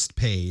the first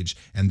page,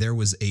 and there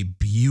was a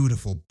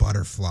beautiful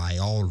butterfly,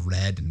 all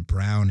red and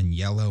brown and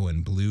yellow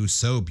and blue,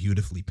 so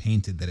beautifully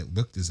painted that it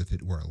looked as if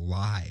it were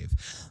alive.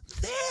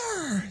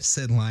 There,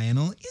 said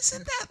Lionel,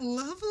 isn't that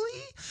lovely?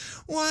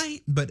 Why,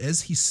 but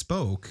as he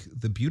spoke,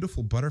 the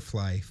beautiful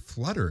butterfly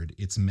fluttered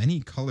its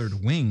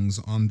many-colored wings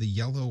on the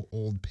yellow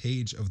old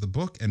page of the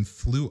book and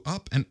flew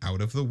up and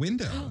out of the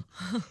window.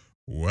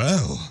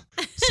 Well,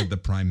 said the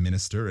Prime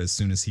Minister as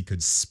soon as he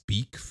could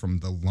speak from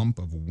the lump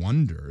of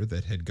wonder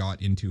that had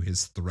got into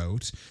his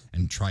throat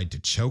and tried to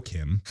choke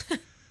him.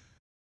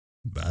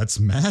 That's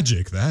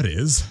magic, that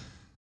is.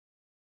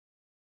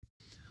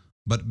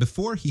 But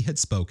before he had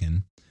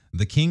spoken,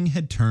 the king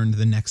had turned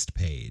the next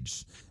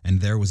page, and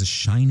there was a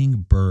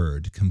shining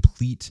bird,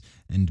 complete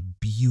and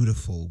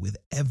beautiful, with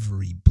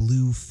every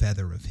blue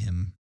feather of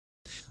him.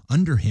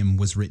 Under him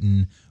was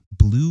written,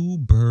 Blue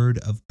Bird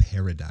of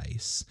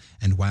Paradise,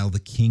 and while the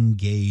king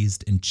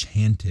gazed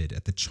enchanted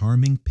at the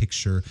charming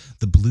picture,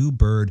 the blue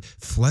bird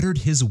fluttered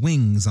his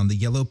wings on the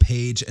yellow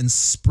page and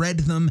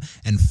spread them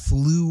and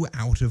flew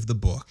out of the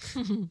book.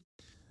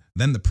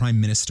 Then the Prime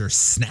Minister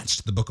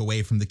snatched the book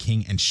away from the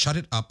king and shut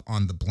it up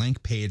on the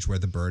blank page where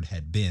the bird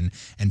had been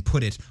and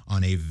put it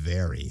on a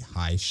very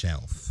high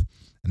shelf.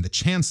 And the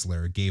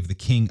Chancellor gave the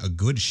king a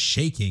good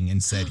shaking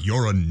and said,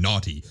 You're a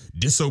naughty,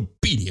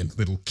 disobedient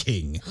little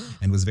king,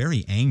 and was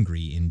very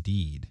angry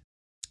indeed.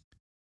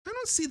 I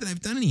don't see that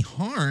I've done any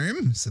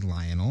harm, said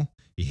Lionel.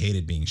 He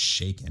hated being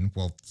shaken.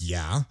 Well,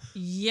 yeah.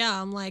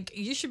 Yeah, I'm like,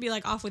 you should be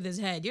like off with his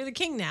head. You're the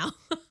king now.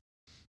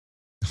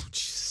 Oh,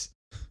 jeez.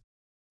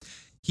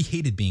 He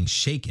hated being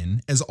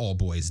shaken, as all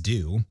boys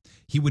do.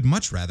 He would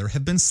much rather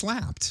have been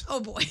slapped. Oh,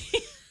 boy.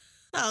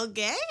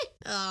 Okay.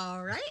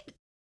 All right.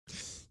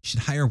 You should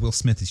hire Will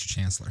Smith as your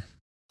chancellor.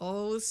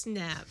 Oh,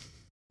 snap.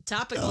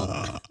 Topical.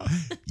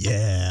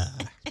 Yeah.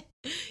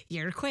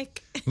 You're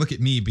quick. Look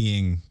at me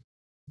being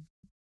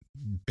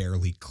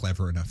barely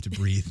clever enough to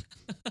breathe.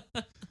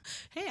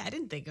 Hey, I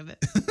didn't think of it.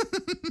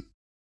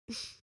 It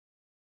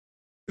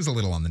was a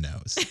little on the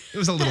nose. It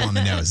was a little on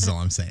the nose is all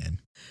I'm saying.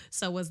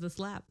 So was the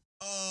slap.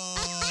 Oh,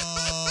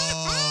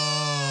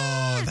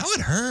 that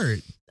would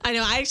hurt. I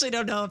know. I actually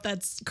don't know if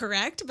that's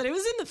correct, but it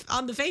was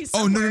on the face.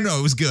 Oh, somewhere. no.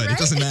 It was good. Right? It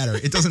doesn't matter.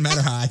 It doesn't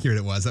matter how accurate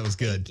it was. That was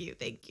good.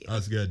 Thank you. That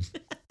was good.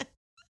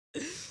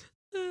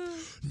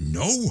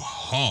 No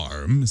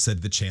harm,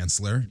 said the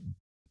Chancellor,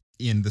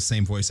 in the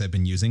same voice I've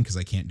been using because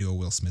I can't do a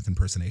Will Smith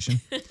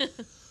impersonation.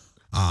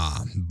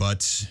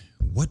 But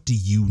what do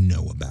you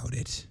know about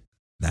it?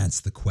 That's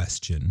the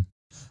question.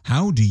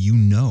 How do you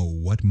know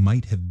what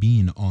might have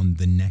been on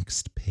the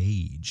next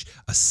page?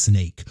 A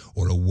snake,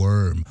 or a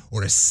worm,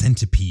 or a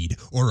centipede,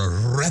 or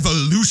a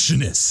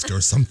revolutionist,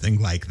 or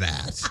something like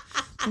that.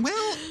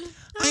 Well,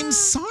 I'm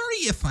sorry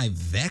if I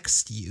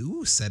vexed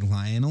you, said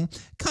Lionel.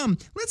 Come,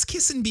 let's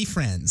kiss and be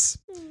friends.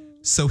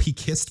 So he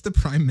kissed the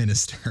Prime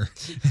Minister,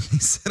 and they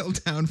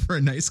settled down for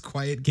a nice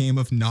quiet game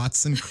of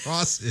noughts and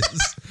crosses,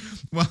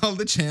 while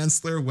the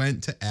Chancellor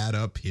went to add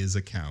up his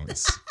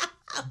accounts.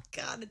 Oh,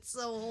 God, it's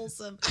so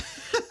wholesome.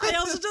 I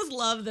also just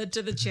love that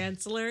to the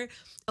Chancellor,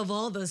 of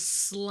all the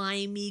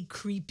slimy,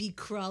 creepy,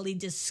 crawly,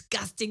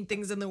 disgusting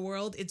things in the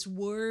world, it's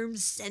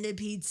worms,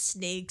 centipedes,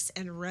 snakes,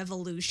 and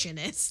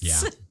revolutionists.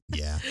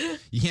 Yeah.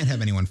 You can't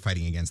have anyone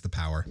fighting against the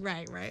power.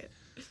 Right.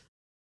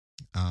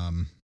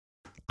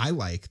 I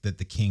like that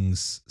the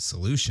king's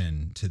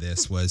solution to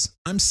this was,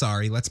 I'm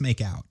sorry, let's make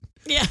out.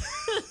 Yeah.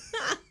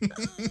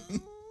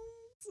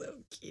 So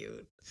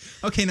cute.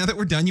 Okay, now that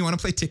we're done, you want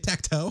to play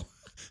tic-tac-toe?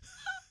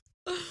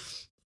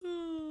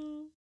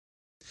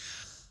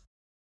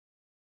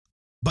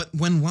 But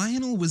when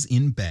Lionel was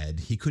in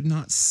bed, he could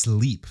not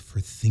sleep for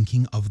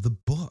thinking of the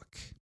book.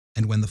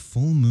 And when the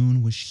full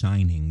moon was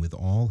shining with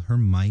all her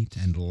might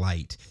and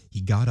light, he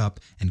got up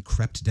and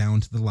crept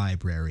down to the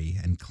library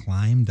and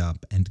climbed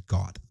up and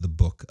got the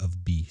Book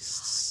of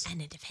Beasts. An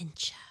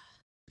adventure.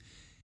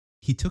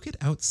 He took it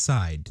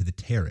outside to the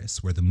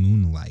terrace where the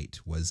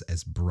moonlight was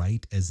as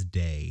bright as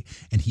day,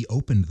 and he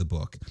opened the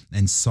book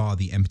and saw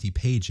the empty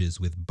pages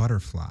with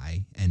Butterfly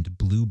and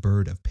Blue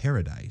Bird of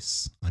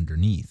Paradise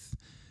underneath.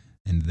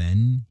 And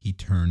then he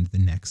turned the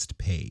next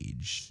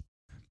page.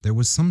 There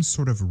was some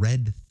sort of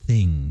red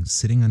thing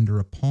sitting under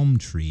a palm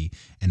tree,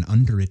 and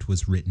under it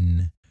was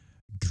written,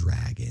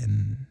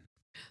 Dragon.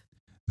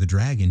 The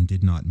dragon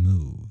did not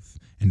move,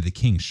 and the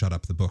king shut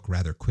up the book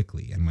rather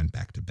quickly and went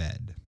back to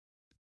bed.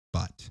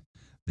 But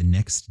the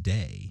next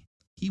day,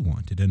 he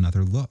wanted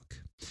another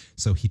look.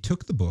 So he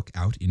took the book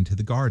out into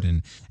the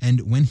garden,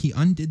 and when he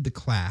undid the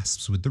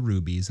clasps with the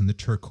rubies and the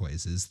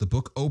turquoises, the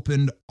book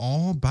opened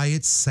all by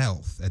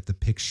itself at the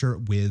picture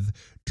with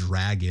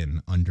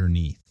dragon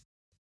underneath.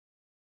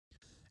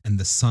 And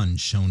the sun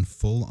shone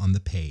full on the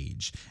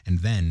page, and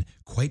then,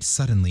 quite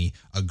suddenly,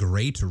 a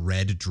great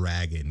red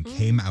dragon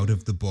came out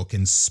of the book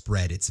and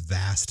spread its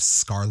vast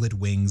scarlet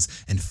wings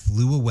and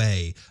flew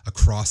away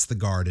across the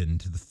garden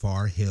to the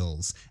far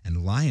hills,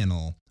 and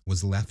Lionel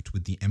was left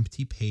with the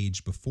empty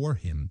page before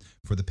him,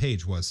 for the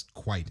page was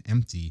quite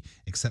empty,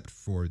 except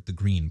for the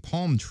green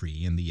palm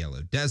tree and the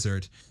yellow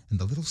desert, and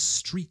the little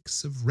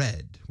streaks of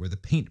red where the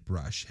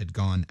paintbrush had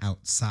gone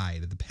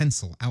outside the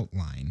pencil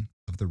outline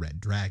of the red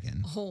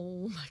dragon.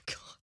 Oh my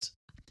God.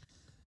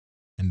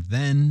 And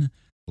then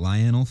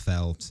Lionel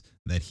felt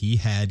that he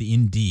had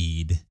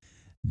indeed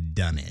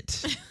done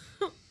it.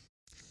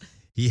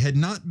 He had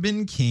not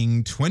been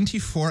king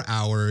 24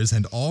 hours,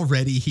 and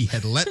already he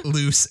had let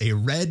loose a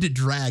red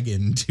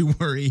dragon to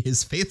worry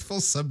his faithful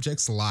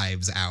subjects'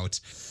 lives out.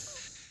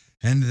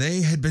 And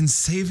they had been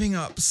saving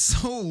up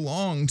so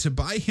long to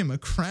buy him a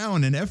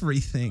crown and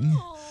everything.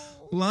 Oh.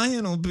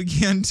 Lionel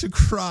began to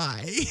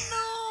cry.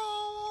 No.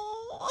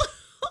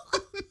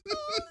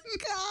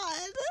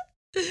 God.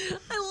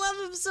 I love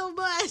him so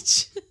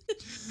much.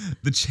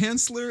 The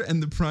chancellor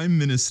and the prime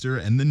minister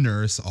and the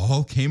nurse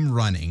all came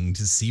running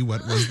to see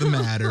what was the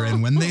matter,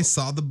 and when they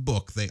saw the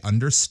book, they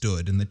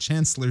understood, and the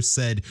chancellor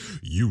said,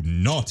 "You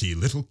naughty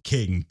little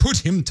king, put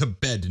him to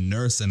bed,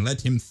 nurse, and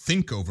let him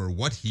think over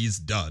what he's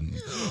done."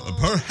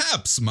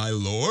 "Perhaps, my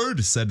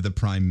lord," said the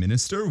prime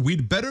minister,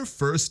 "we'd better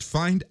first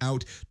find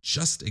out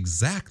just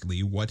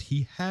exactly what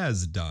he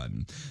has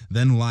done."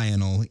 Then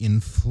Lionel, in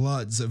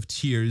floods of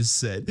tears,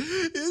 said,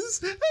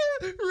 "His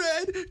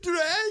red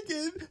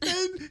dragon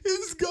and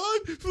is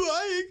gone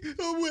flying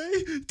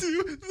away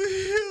to the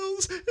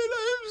hills, and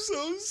I'm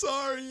so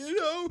sorry,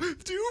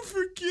 do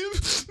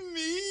forgive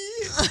me."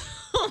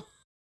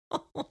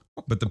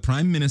 But the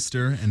prime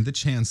minister and the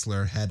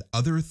chancellor had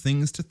other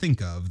things to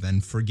think of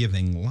than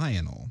forgiving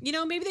Lionel.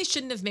 Maybe they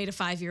shouldn't have made a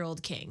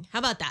 5-year-old king. How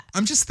about that?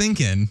 I'm just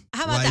thinking.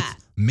 How about that?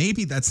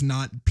 Maybe that's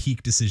not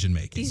peak decision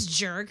making. These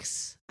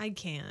jerks. I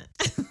can't.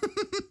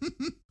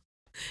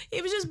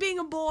 He was just being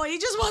a boy. He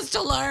just wants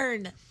to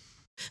learn.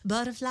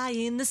 Butterfly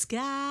in the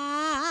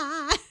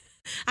sky.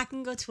 I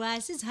can go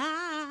twice as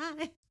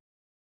high.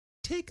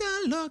 Take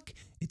a look.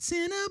 It's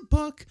in a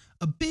book.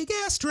 A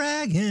big-ass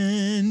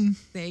dragon.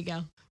 There you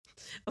go.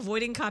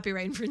 Avoiding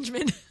copyright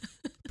infringement.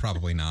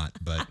 Probably not,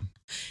 but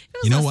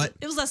you know what?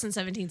 It was less than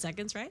 17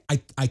 seconds, right?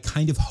 I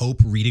kind of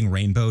hope Reading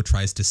Rainbow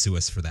tries to sue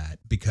us for that,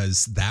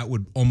 because that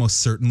would almost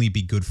certainly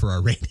be good for our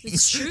ratings.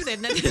 It's true.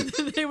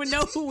 They would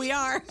know who we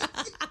are.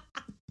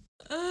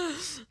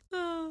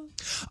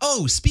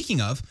 Oh,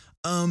 speaking of,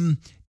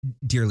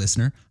 dear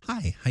listener,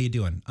 hi, how you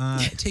doing?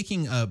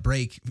 Taking a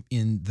break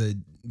in the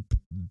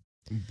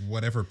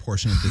whatever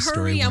portion of this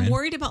story Hurry, I'm in.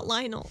 worried about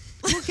Lionel.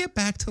 We'll get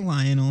back to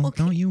Lionel.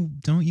 Okay.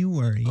 Don't you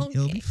worry. Okay.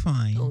 It'll be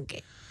fine.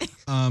 Okay.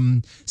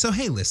 So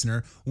hey,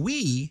 listener,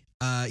 we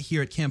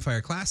here at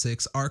Campfire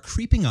Classics are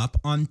creeping up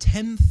on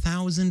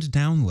 10,000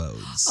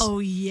 downloads. Oh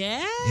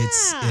yeah.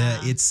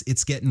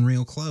 It's getting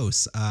real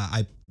close.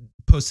 I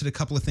posted a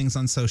couple of things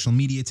on social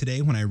media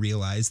today when I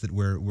realized that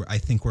we're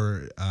like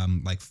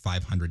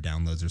 500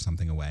 downloads or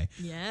something away.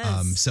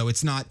 Yes. So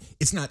it's not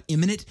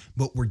imminent,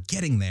 but we're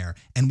getting there,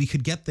 and we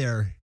could get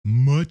there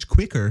much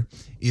quicker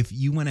if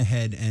you went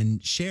ahead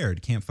and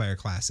shared Campfire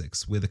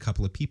Classics with a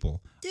couple of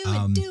people.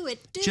 Do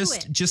it.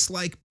 Just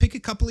like pick a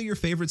couple of your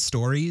favorite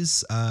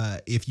stories.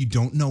 If you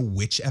don't know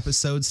which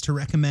episodes to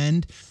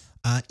recommend,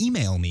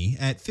 email me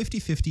at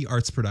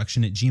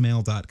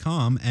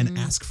 5050artsproduction@gmail.com and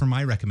ask for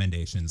my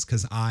recommendations,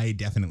 because I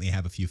definitely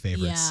have a few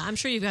favorites. Yeah, I'm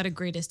sure you've got a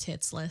greatest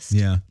hits list.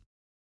 Yeah.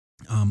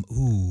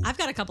 I've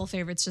got a couple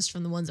favorites just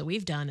from the ones that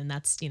we've done, and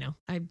that's,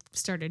 I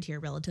started here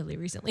relatively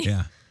recently.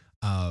 Yeah.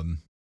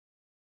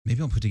 Maybe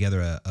I'll put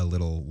together a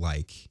little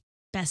like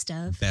Best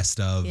of. Best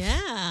of.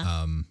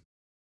 Yeah.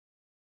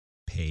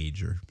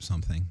 Page or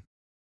something.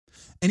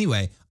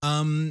 Anyway,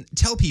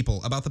 tell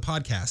people about the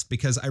podcast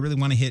because I really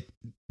want to hit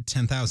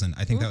 10,000.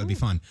 I think that would be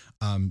fun.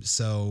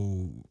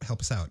 So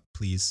help us out,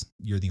 please.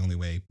 You're the only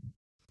way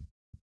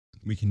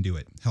we can do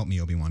it. Help me,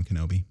 Obi-Wan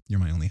Kenobi. You're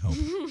my only hope.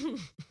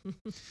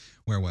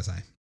 Where was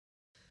I?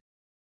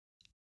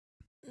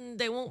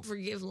 They won't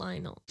forgive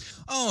Lionel.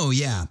 Oh,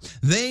 yeah.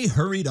 They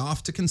hurried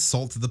off to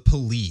consult the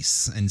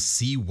police and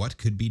see what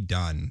could be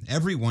done.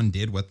 Everyone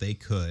did what they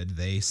could.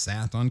 They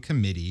sat on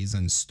committees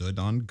and stood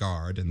on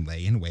guard and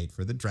lay in wait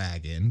for the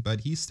dragon,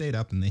 but he stayed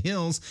up in the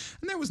hills,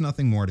 and there was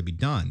nothing more to be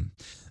done.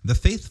 The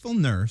faithful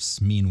nurse,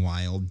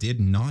 meanwhile, did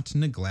not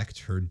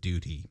neglect her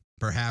duty.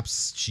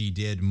 Perhaps she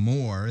did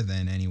more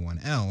than anyone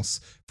else,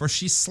 for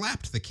she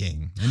slapped the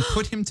king and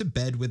put him to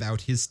bed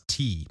without his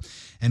tea.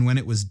 And when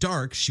it was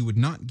dark, she would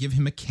not give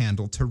him a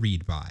candle to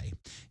read by.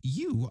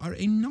 "You are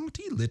a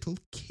naughty little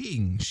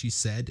king," she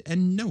said,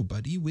 "and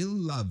nobody will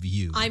love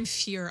you." I'm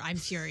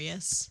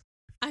furious.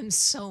 I'm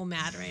so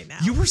mad right now.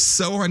 You were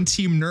so on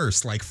Team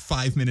Nurse like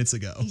 5 minutes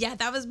ago. Yeah,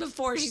 that was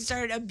before she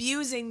started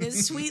abusing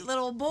this sweet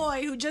little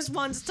boy who just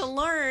wants to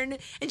learn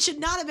and should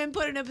not have been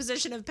put in a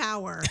position of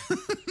power.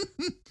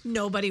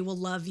 Nobody will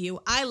love you.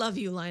 I love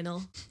you,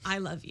 Lionel. I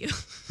love you.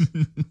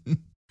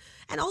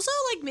 And also,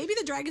 like, maybe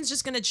the dragon's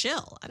just going to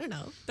chill. I don't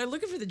know. They're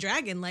looking for the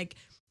dragon. Like,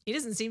 he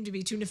doesn't seem to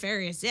be too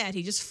nefarious yet.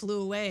 He just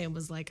flew away and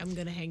was like, I'm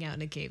going to hang out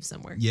in a cave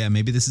somewhere. Yeah,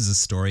 maybe this is a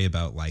story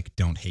about, like,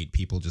 don't hate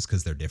people just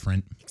because they're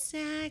different.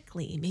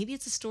 Exactly. Maybe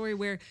it's a story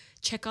where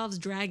Chekhov's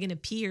dragon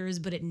appears,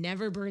 but it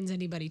never burns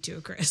anybody to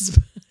a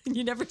crisp.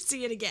 You never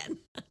see it again.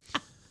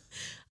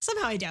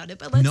 Somehow I doubt it,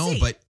 but let's see. No,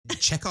 but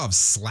Chekhov's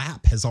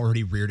slap has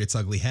already reared its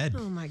ugly head.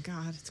 Oh my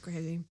God, it's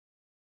crazy.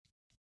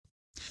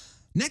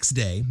 Next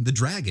day, the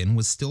dragon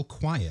was still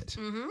quiet,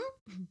 Mm-hmm.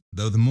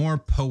 though the more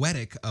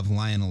poetic of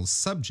Lionel's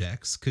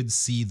subjects could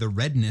see the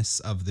redness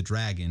of the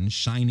dragon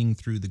shining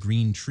through the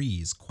green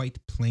trees quite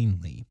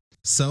plainly.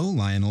 So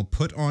Lionel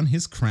put on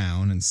his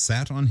crown and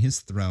sat on his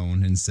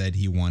throne and said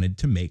he wanted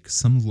to make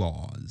some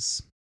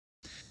laws.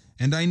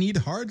 And I need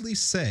hardly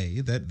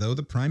say that though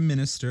the Prime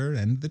Minister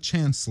and the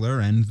Chancellor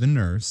and the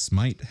nurse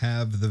might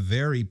have the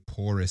very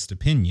poorest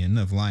opinion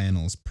of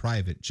Lionel's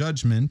private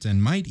judgment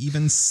and might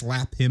even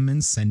slap him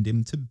and send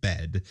him to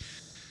bed,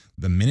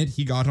 the minute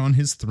he got on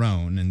his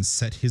throne and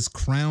set his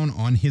crown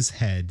on his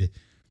head,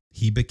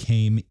 he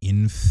became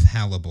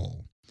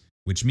infallible,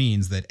 which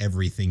means that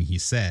everything he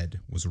said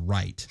was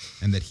right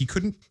and that he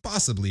couldn't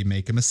possibly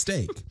make a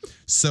mistake.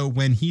 So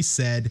when he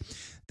said,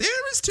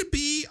 "There is to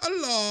be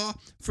a law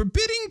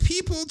forbidding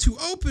people to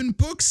open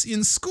books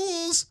in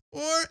schools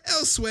or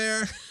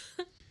elsewhere,"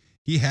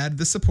 he had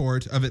the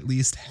support of at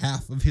least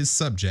half of his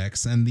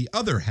subjects, and the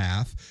other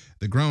half,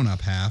 the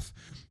grown-up half,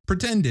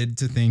 pretended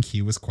to think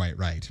he was quite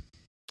right.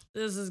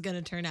 This is going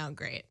to turn out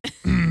great.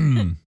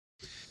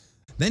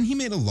 Then he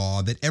made a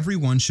law that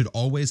everyone should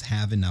always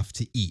have enough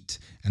to eat,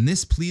 and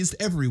this pleased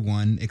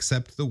everyone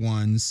except the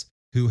ones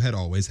who had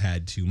always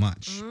had too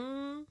much.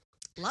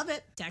 Love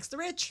it. Tax the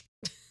rich.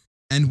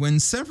 And when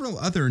several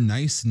other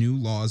nice new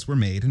laws were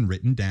made and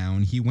written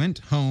down, he went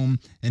home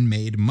and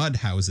made mud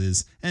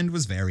houses and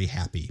was very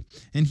happy.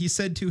 And he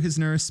said to his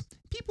nurse,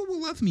 "People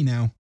will love me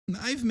now.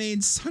 I've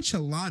made such a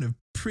lot of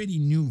pretty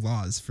new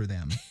laws for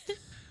them."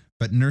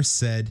 But nurse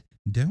said,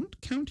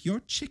 "Don't count your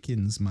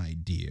chickens, my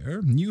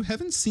dear. You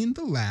haven't seen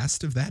the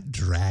last of that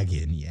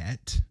dragon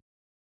yet."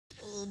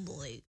 Oh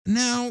boy.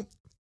 Now,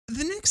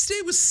 the next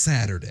day was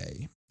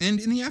Saturday, and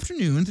in the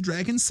afternoon the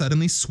dragon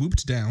suddenly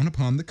swooped down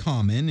upon the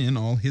common in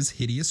all his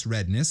hideous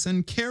redness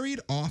and carried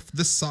off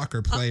the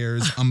soccer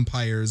players,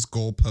 umpires,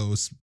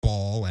 goalposts,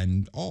 ball,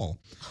 and all.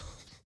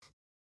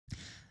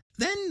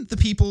 Then the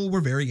people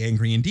were very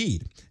angry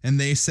indeed, and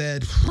they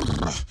said,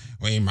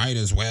 "We might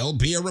as well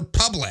be a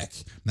republic,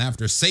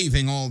 after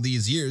saving all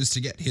these years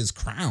to get his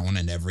crown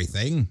and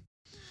everything."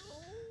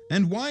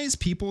 And wise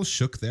people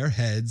shook their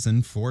heads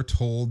and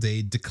foretold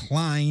a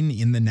decline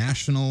in the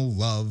national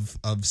love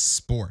of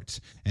sport.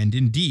 And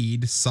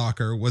indeed,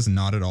 soccer was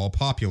not at all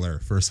popular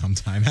for some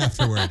time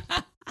afterward.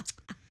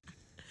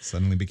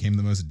 Suddenly became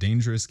the most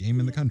dangerous game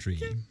in the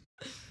country.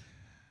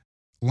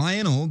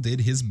 Lionel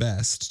did his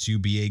best to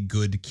be a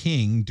good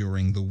king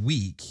during the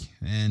week,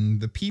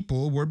 and the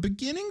people were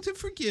beginning to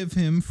forgive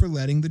him for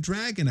letting the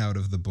dragon out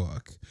of the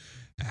book.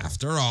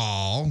 "After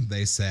all,"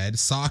 they said,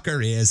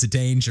 "soccer is a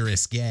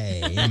dangerous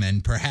game,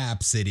 and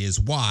perhaps it is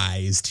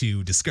wise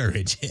to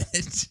discourage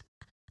it."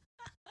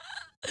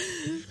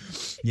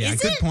 Yeah,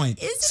 good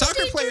point.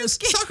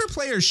 Soccer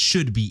players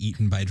should be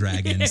eaten by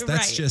dragons.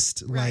 That's Right,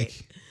 just right.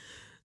 like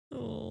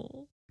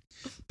Oh.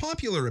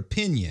 popular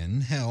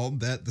opinion held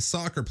that the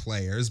soccer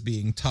players,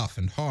 being tough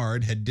and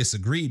hard, had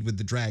disagreed with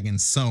the dragon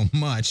so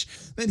much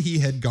that he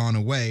had gone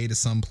away to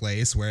some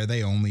place where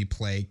they only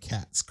play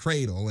cat's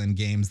cradle and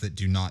games that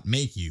do not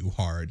make you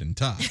hard and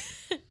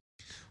tough.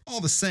 All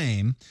the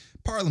same,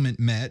 Parliament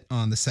met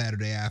on the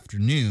Saturday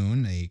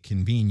afternoon, a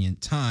convenient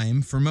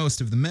time for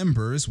most of the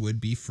members would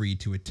be free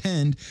to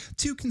attend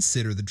to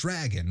consider the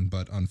dragon,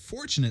 but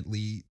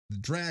unfortunately, the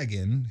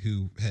dragon,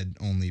 who had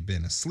only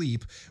been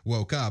asleep,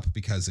 woke up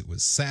because it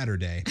was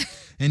Saturday,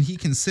 and he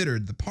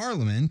considered the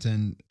Parliament,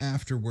 and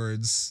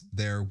afterwards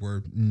there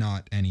were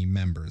not any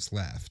members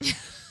left.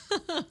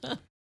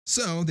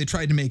 So they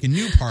tried to make a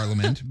new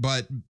Parliament,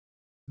 but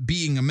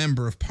being a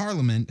member of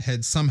Parliament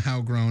had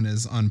somehow grown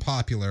as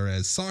unpopular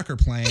as soccer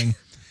playing,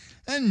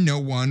 and no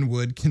one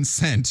would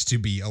consent to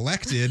be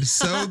elected,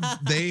 so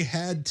they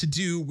had to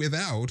do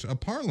without a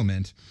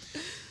Parliament.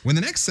 When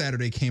the next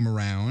Saturday came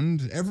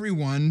around,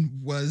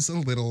 everyone was a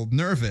little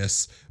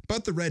nervous,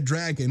 but the Red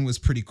Dragon was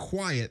pretty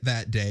quiet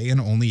that day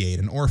and only ate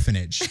an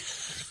orphanage.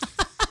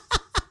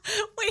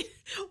 Wait,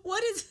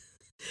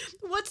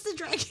 what's the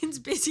dragon's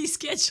busy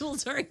schedule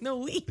during the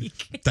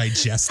week?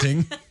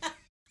 Digesting.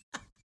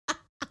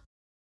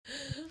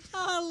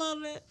 I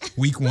love it.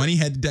 Week 1, he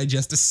had to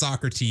digest a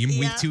soccer team. Yeah.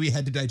 Week 2, he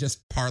had to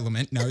digest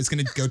Parliament. Now he's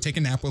going to go take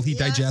a nap while he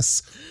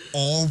digests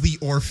all the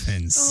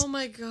orphans. Oh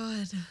my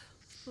God.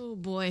 Oh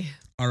boy.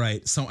 All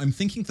right. So I'm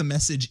thinking the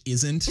message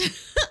isn't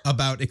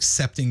about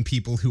accepting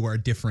people who are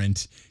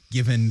different,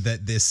 given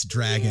that this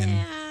dragon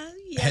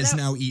has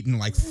now eaten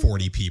like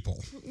 40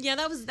 people. Yeah,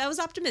 that was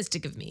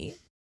optimistic of me.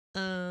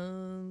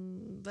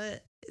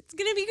 But it's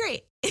going to be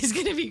great. It's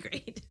going to be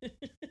great.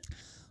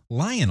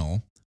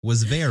 Lionel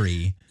was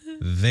very,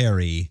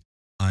 very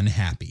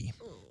unhappy.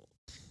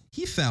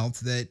 He felt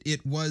that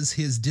it was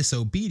his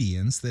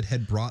disobedience that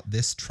had brought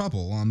this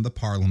trouble on the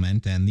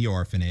Parliament and the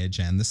orphanage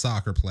and the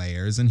soccer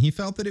players, and he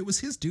felt that it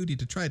was his duty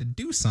to try to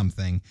do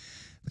something.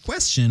 The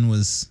question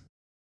was,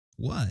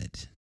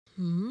 what?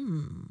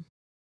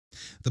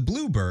 The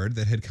bluebird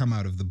that had come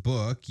out of the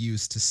book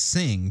used to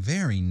sing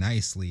very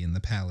nicely in the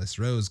palace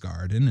rose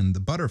garden, and the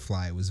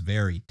butterfly was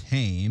very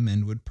tame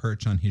and would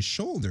perch on his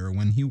shoulder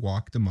when he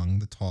walked among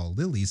the tall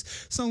lilies.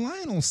 So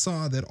Lionel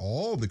saw that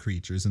all the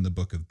creatures in the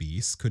Book of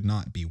Beasts could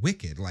not be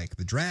wicked like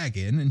the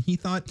dragon, and he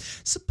thought,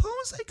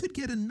 suppose I could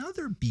get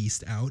another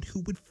beast out who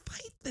would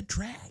fight the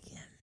dragon.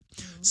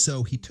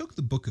 So he took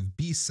the Book of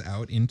Beasts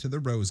out into the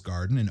rose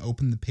garden and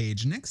opened the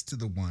page next to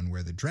the one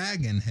where the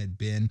dragon had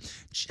been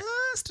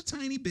just a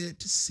tiny bit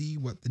to see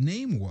what the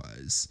name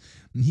was.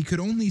 And he could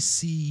only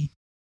see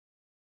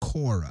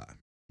Cora.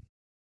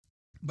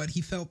 But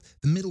he felt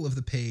the middle of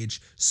the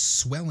page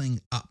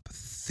swelling up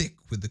thick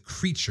with the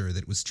creature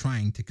that was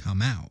trying to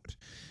come out.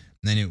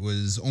 Then it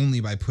was only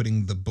by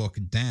putting the book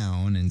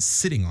down and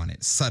sitting on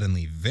it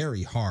suddenly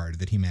very hard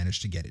that he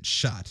managed to get it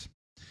shut.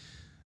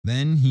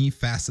 Then he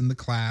fastened the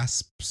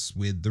clasps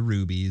with the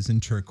rubies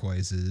and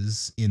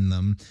turquoises in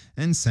them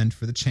and sent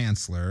for the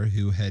chancellor,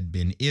 who had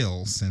been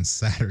ill since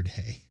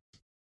Saturday,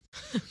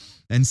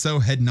 and so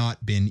had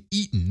not been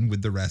eaten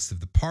with the rest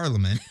of the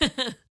Parliament.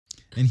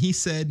 And he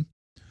said,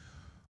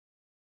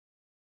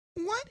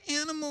 "What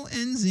animal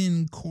ends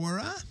in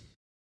Cora?"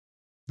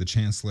 The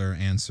chancellor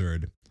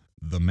answered,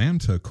 "The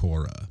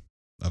manticora,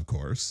 of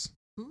course."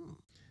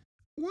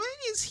 "What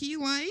is he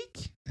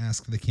like?"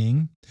 asked the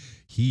king.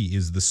 "He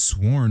is the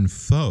sworn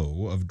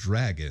foe of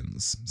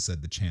dragons,"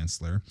 said the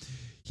chancellor.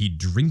 "He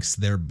drinks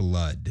their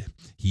blood.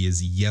 He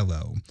is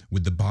yellow,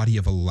 with the body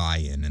of a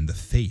lion and the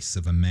face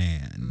of a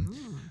man.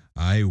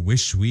 I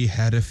wish we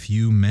had a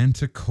few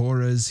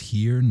manticoras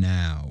here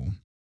now,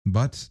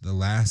 but the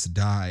last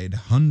died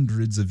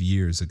hundreds of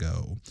years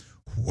ago.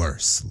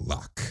 Worse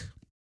luck."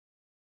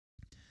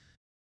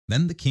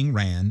 Then the king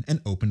ran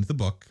and opened the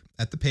book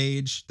at the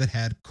page that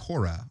had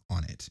Cora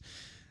on it.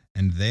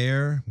 And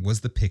there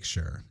was the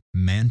picture,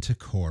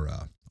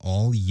 Manticora,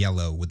 all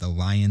yellow with a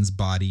lion's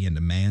body and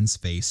a man's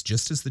face,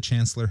 just as the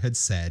chancellor had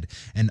said,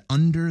 and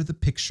under the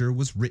picture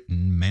was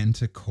written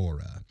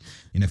Manticora.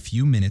 In a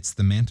few minutes,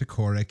 the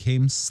Manticora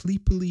came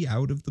sleepily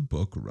out of the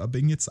book,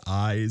 rubbing its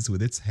eyes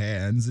with its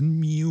hands and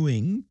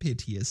mewing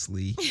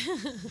piteously.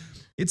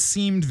 It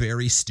seemed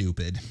very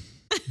stupid.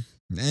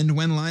 And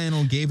when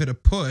Lionel gave it a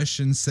push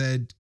and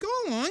said, "Go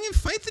along and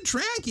fight the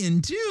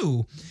dragon,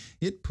 too,"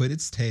 it put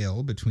its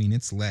tail between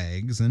its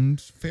legs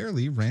and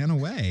fairly ran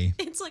away.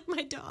 It's like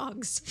my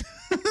dogs.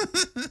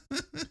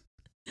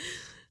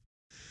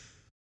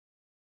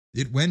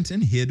 It went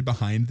and hid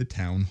behind the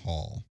town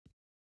hall.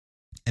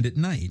 And at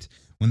night,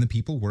 when the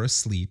people were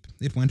asleep,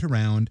 it went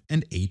around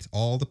and ate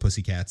all the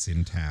pussycats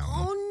in town.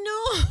 Oh,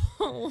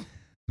 no.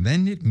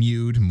 Then it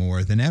mewed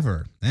more than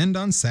ever, and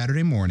on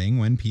Saturday morning,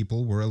 when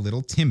people were a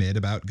little timid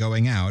about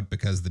going out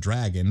because the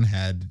dragon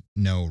had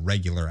no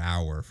regular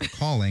hour for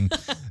calling,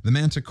 the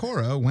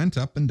Manticora went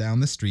up and down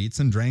the streets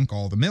and drank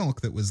all the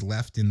milk that was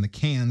left in the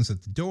cans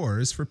at the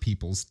doors for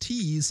people's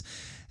teas,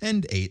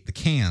 and ate the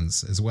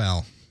cans as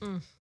well.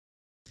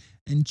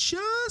 And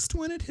just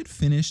when it had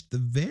finished the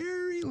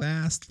very very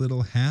last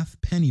little half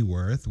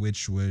pennyworth,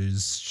 which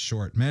was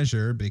short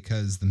measure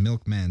because the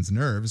milkman's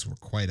nerves were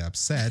quite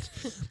upset,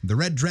 the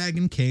red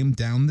dragon came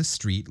down the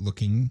street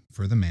looking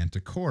for the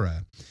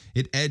manticora.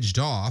 It edged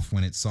off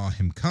when it saw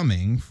him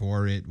coming,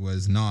 for it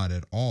was not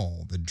at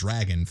all the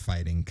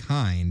dragon-fighting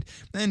kind,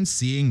 and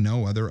seeing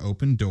no other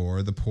open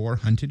door, the poor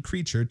hunted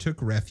creature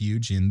took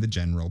refuge in the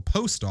general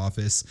post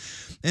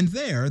office, and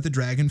there the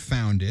dragon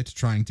found it,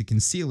 trying to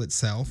conceal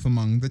itself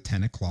among the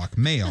 10 o'clock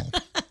mail.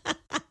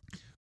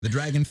 The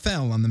dragon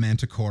fell on the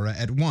manticora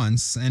at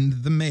once,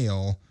 and the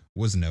mail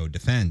was no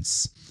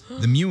defense.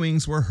 The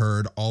mewings were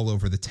heard all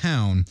over the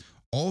town.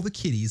 All the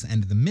kitties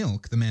and the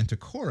milk the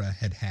manticora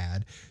had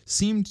had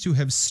seemed to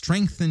have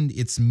strengthened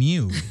its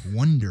mew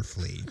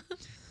wonderfully.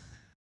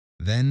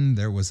 Then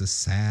there was a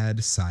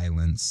sad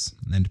silence,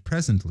 and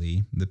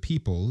presently the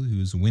people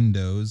whose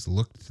windows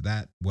looked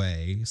that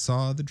way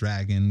saw the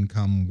dragon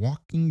come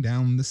walking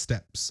down the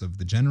steps of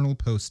the general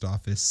post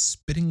office,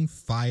 spitting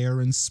fire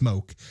and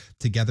smoke,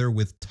 together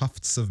with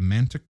tufts of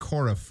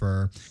manticora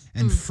fur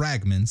and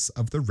fragments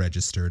of the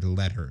registered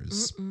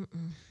letters.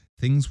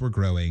 Things were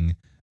growing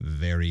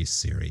very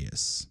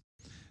serious.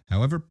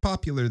 However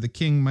popular the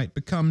king might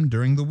become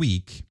during the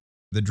week,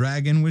 the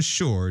dragon was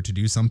sure to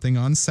do something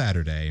on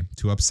Saturday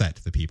to upset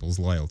the people's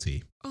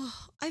loyalty.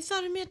 Oh, I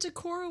thought a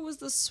manticora was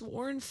the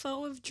sworn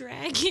foe of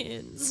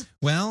dragons.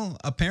 Well,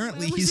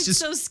 apparently Why was he's it just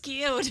so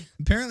skewed.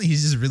 apparently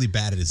he's just really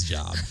bad at his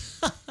job.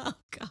 Oh,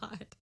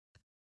 God.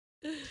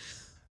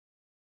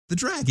 The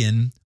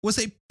dragon was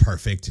a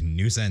perfect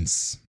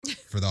nuisance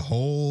for the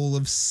whole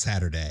of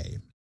Saturday,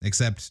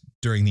 except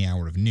during the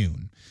hour of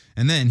noon.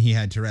 And then he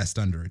had to rest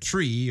under a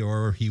tree,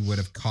 or he would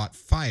have caught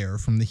fire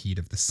from the heat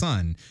of the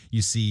sun.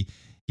 You see,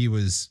 he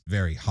was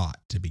very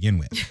hot to begin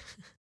with.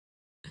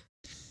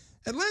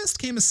 At last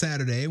came a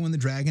Saturday when the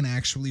dragon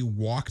actually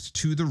walked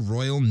to the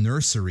royal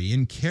nursery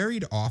and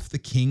carried off the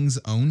king's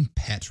own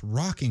pet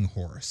rocking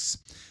horse.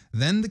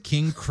 Then the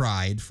king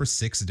cried for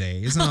 6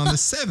 days, and on the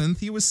 7th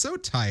he was so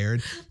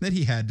tired that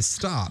he had to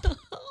stop.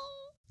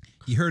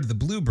 He heard the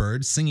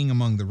bluebird singing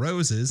among the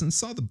roses and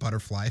saw the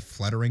butterfly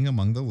fluttering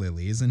among the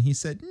lilies, and he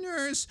said,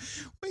 "Nurse,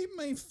 wipe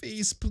my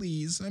face,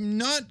 please. I'm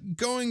not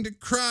going to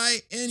cry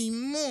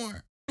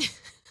anymore."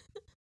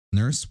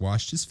 Nurse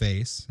washed his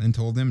face and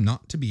told him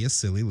not to be a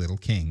silly little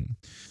king.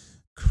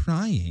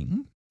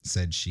 "Crying,"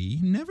 said she,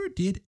 "never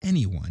did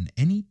anyone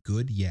any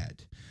good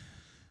yet."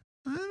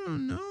 "I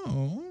don't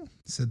know,"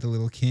 said the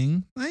little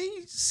king.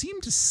 "I seem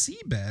to see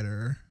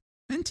better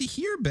and to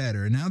hear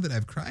better now that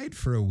I've cried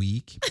for a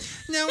week.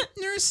 Now,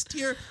 nurse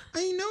dear,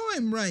 I know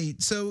I'm right,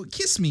 so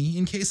kiss me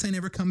in case I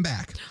never come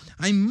back.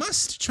 I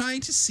must try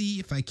to see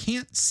if I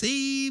can't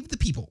save the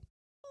people."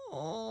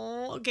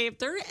 Oh, okay. If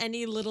there are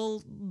any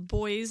little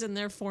boys in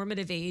their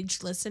formative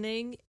age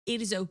listening,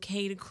 it is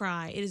okay to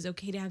cry. It is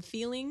okay to have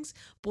feelings.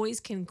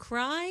 Boys can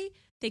cry.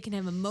 They can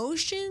have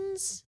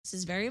emotions. This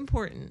is very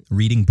important.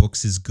 Reading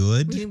books is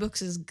good. Reading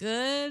books is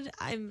good.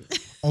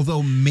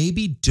 Although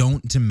maybe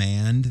don't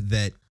demand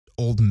that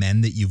old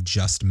men that you've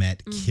just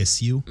met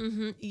kiss you.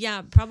 Mm-hmm.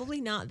 Yeah,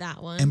 probably not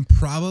that one. And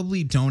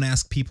probably don't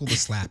ask people to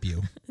slap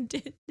you.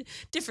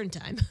 Different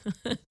time.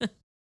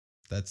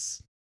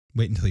 That's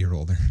wait until you're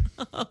older.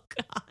 Oh,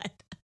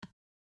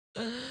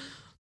 God.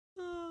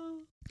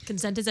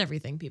 Consent is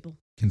everything, people.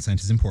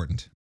 Consent is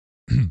important.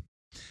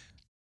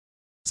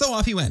 So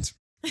off he went.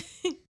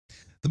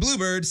 The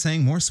bluebird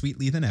sang more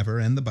sweetly than ever,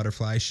 and the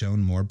butterfly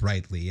shone more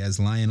brightly, as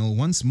Lionel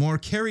once more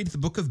carried the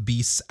Book of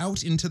Beasts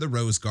out into the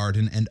rose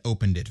garden and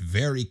opened it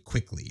very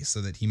quickly,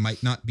 so that he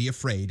might not be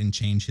afraid and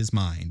change his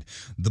mind.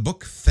 The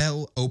book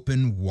fell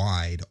open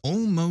wide,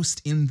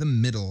 almost in the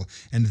middle,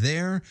 and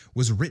there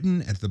was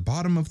written at the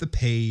bottom of the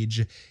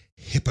page,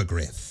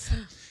 "Hippogriff."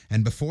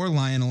 And before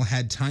Lionel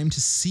had time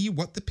to see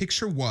what the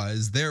picture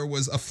was, there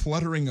was a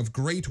fluttering of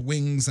great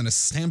wings and a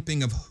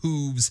stamping of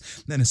hooves,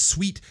 then a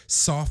sweet,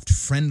 soft,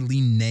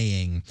 friendly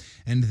neighing.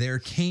 And there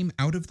came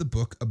out of the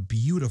book a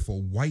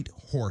beautiful white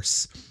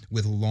horse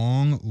with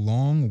long,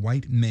 long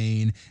white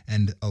mane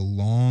and a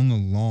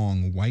long,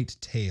 long white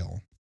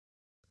tail.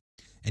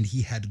 And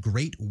he had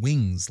great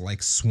wings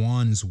like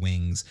swan's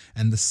wings,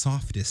 and the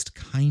softest,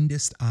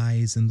 kindest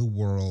eyes in the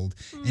world,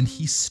 and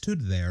he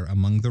stood there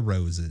among the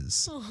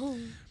roses. Oh.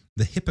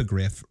 The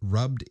hippogriff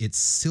rubbed its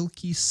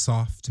silky,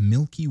 soft,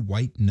 milky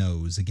white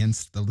nose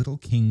against the little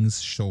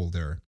king's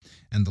shoulder,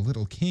 and the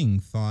little king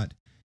thought,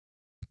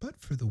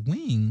 "But for the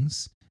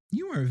wings,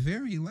 you are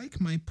very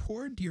like my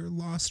poor dear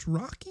lost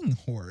rocking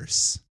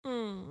horse."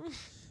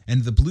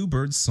 And the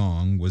bluebird's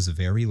song was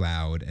very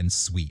loud and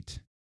sweet.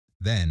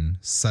 Then,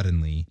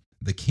 suddenly,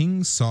 the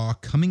king saw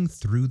coming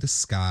through the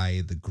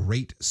sky the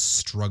great,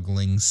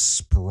 struggling,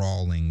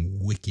 sprawling,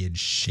 wicked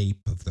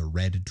shape of the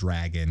red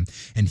dragon,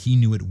 and he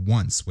knew at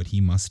once what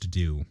he must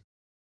do.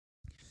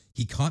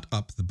 He caught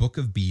up the Book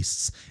of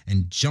Beasts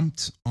and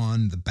jumped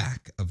on the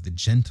back of the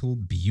gentle,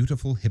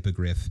 beautiful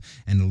hippogriff,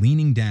 and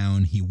leaning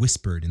down, he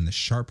whispered in the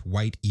sharp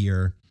white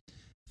ear,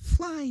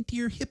 "Fly,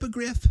 dear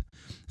hippogriff,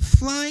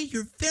 fly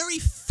your very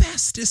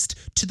fastest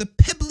to the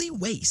pebbly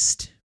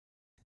waste."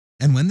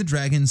 And when the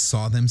dragon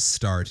saw them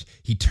start,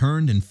 he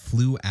turned and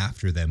flew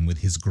after them with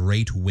his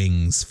great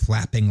wings,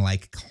 flapping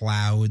like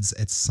clouds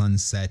at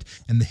sunset,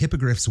 and the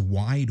hippogriff's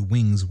wide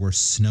wings were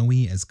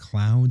snowy as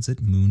clouds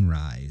at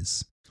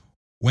moonrise.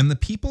 When the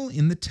people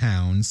in the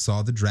town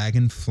saw the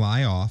dragon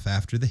fly off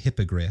after the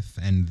hippogriff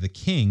and the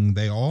king,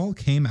 they all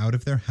came out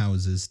of their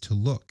houses to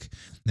look.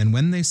 And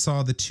when they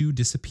saw the two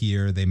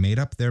disappear, they made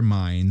up their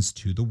minds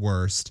to the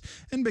worst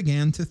and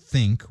began to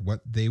think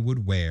what they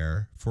would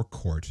wear for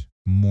court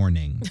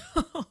mourning.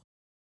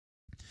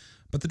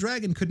 But the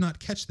dragon could not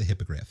catch the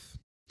hippogriff.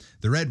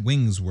 The red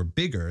wings were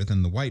bigger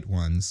than the white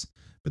ones,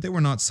 but they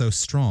were not so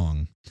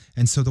strong.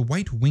 And so the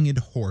white-winged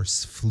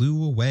horse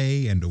flew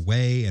away and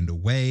away and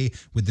away,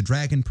 with the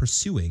dragon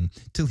pursuing,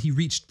 till he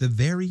reached the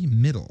very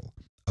middle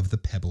of the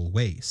Pebble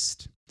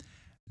Waste.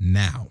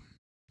 Now,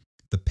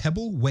 the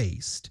Pebble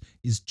Waste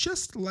is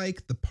just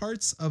like the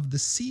parts of the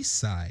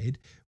seaside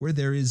where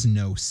there is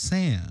no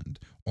sand,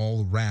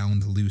 all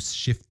round loose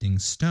shifting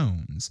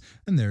stones,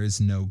 and there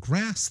is no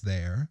grass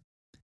there,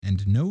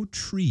 and no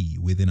tree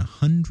within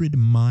 100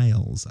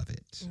 miles of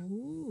it.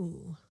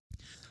 Ooh.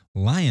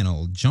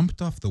 Lionel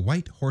jumped off the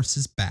white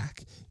horse's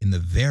back in the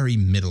very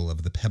middle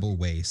of the Pebble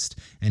Waste,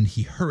 and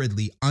he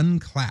hurriedly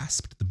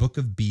unclasped the Book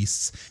of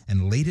Beasts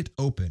and laid it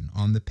open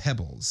on the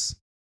pebbles.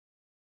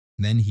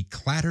 Then he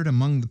clattered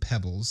among the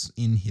pebbles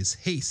in his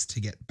haste to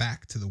get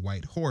back to the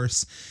white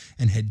horse,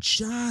 and had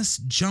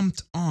just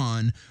jumped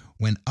on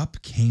when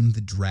up came the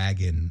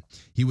dragon.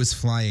 He was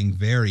flying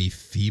very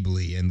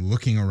feebly and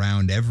looking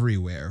around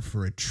everywhere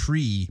for a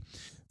tree,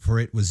 for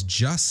it was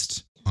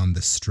just on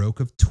the stroke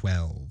of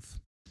 12.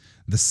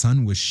 The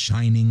sun was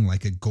shining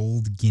like a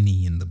gold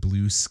guinea in the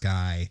blue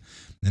sky,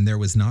 and there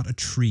was not a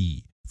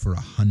tree for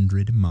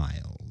 100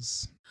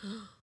 miles.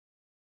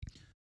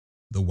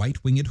 The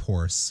white-winged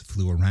horse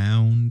flew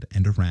around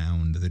and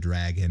around the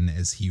dragon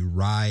as he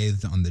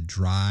writhed on the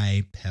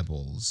dry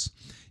pebbles.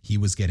 He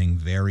was getting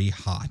very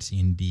hot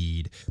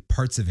indeed.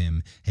 Parts of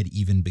him had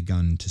even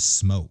begun to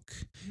smoke.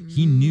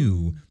 He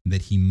knew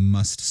that he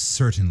must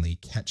certainly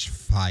catch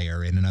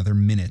fire in another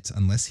minute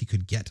unless he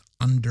could get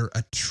under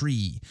a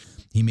tree.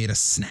 He made a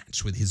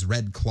snatch with his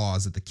red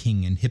claws at the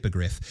king and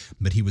hippogriff,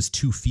 but he was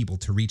too feeble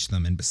to reach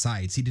them, and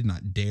besides, he did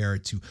not dare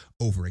to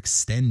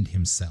overextend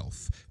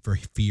himself for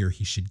fear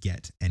he should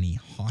get any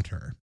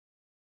hotter.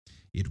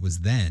 It was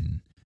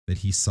then that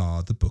he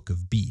saw the Book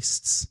of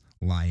Beasts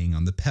lying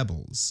on the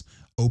pebbles,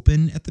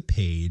 open at the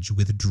page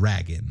with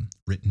dragon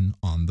written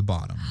on the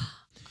bottom.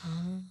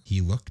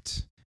 He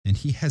looked, and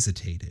he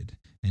hesitated,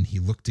 and he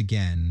looked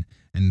again,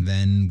 and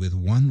then with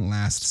one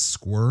last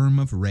squirm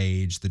of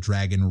rage, the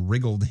dragon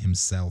wriggled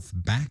himself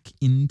back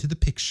into the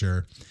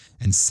picture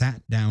and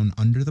sat down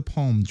under the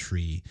palm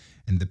tree,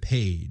 and the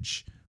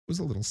page was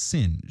a little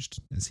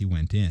singed as he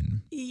went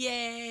in.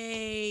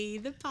 Yay,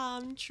 the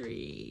palm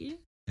tree.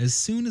 As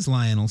soon as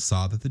Lionel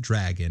saw that the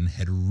dragon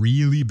had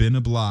really been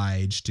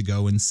obliged to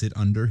go and sit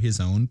under his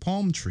own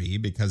palm tree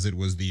because it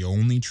was the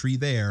only tree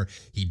there,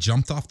 he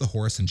jumped off the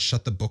horse and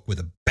shut the book with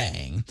a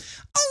bang.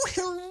 "Oh,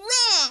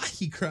 hurrah!"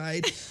 he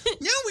cried.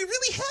 "Now we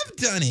really have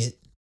done it!"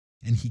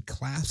 And he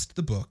clasped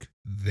the book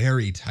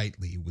very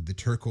tightly with the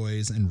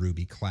turquoise and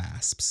ruby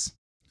clasps.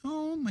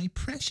 "Oh, my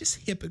precious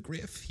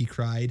hippogriff," he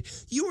cried.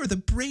 "You are the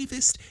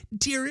bravest,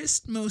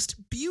 dearest,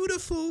 most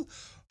beautiful—"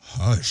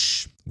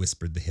 "Hush,"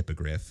 whispered the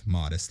hippogriff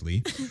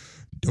modestly.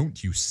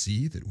 "Don't you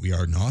see that we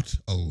are not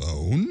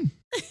alone?"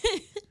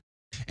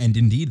 And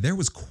indeed, there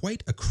was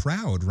quite a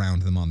crowd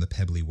round them on the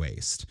Pebbly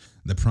Waste.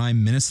 The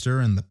Prime Minister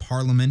and the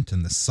Parliament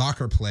and the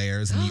soccer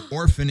players and the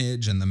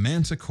orphanage and the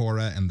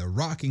Manticora and the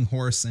rocking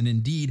horse, and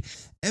indeed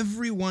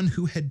everyone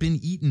who had been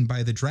eaten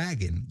by the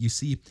dragon. You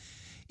see,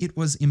 it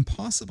was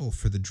impossible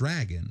for the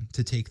dragon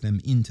to take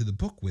them into the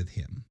book with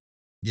him.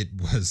 It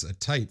was a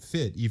tight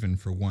fit even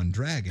for one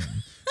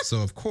dragon,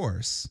 so of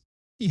course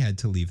he had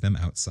to leave them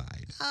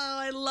outside. Oh,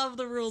 I love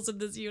the rules of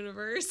this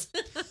universe.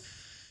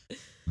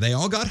 They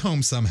all got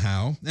home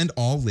somehow, and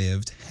all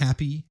lived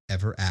happy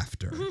ever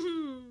after.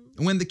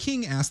 When the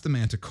king asked the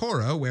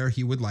Manticora where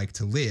he would like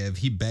to live,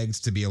 he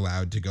begged to be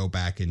allowed to go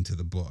back into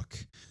the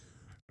book.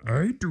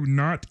 "I do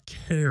not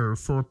care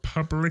for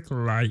public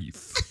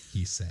life,"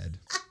 he said.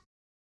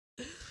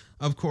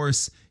 Of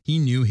course, he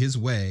knew his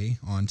way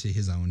onto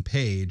his own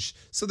page,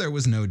 so there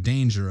was no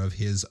danger of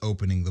his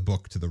opening the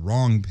book to the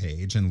wrong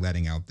page and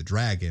letting out the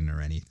dragon or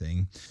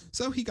anything.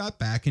 So he got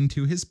back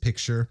into his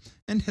picture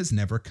and has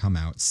never come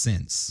out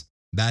since.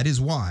 That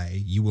is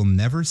why you will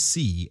never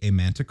see a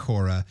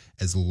Manticora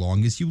as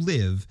long as you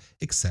live,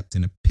 except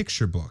in a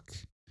picture book.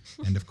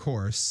 And of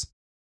course,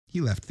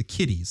 he left the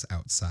kitties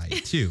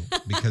outside too,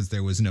 because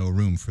there was no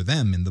room for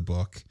them in the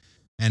book,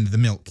 and the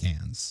milk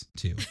cans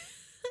too.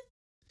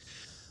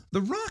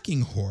 The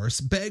rocking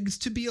horse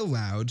begged to be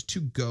allowed to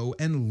go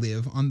and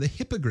live on the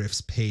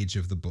hippogriff's page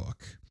of the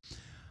book.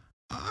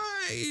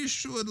 "I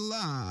should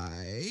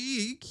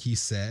like," he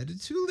said,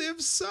 "to live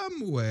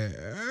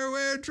somewhere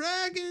where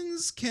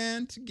dragons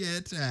can't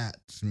get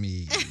at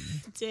me."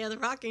 Yeah, the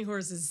rocking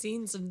horse has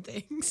seen some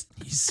things.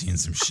 He's seen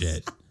some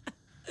shit.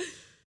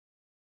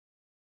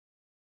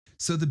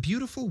 So the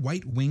beautiful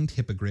white-winged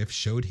hippogriff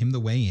showed him the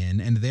way in,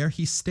 and there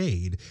he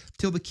stayed,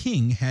 till the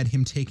king had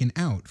him taken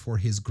out for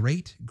his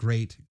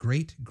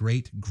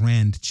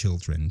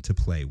great-great-great-great-grandchildren to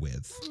play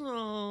with.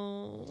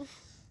 Oh.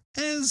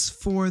 As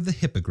for the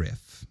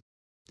hippogriff,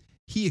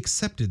 he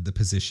accepted the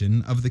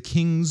position of the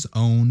king's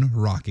own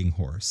rocking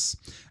horse,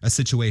 a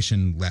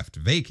situation left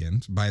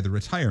vacant by the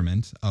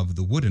retirement of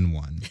the wooden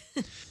one.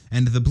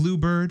 And the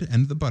bluebird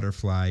and the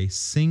butterfly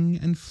sing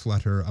and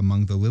flutter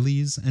among the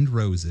lilies and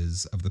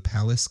roses of the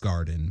palace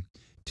garden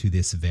to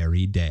this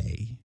very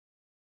day.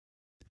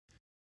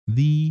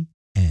 The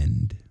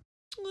end.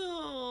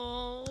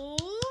 Oh.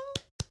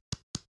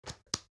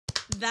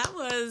 That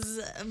was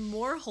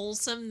more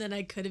wholesome than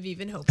I could have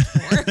even hoped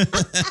for.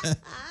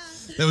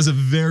 That was a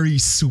very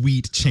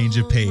sweet change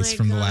of pace my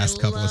from the God, last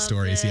I couple of love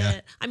stories. it.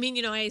 Yeah. I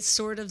mean, I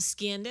sort of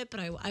scanned it,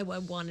 but I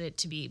wanted it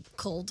to be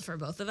cold for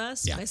both of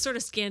us. Yeah. But I sort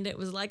of scanned it,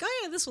 was like, oh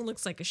yeah, this one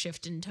looks like a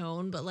shift in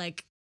tone, but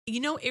like,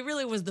 it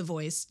really was the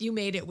voice. You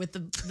made it with the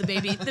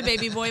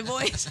baby boy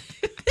voice.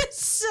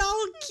 It's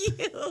so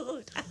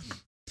cute.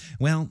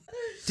 Well,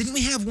 didn't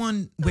we have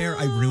one where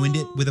I ruined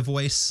it with a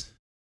voice?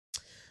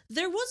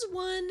 There was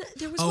one.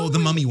 Oh, one the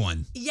where- mummy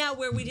one. Yeah,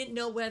 where we didn't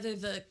know whether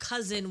the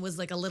cousin was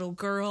like a little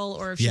girl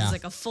or if she Yeah. was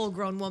like a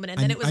full-grown woman, and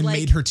then it was I like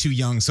made her too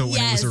young, so when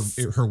Yes. it was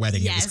her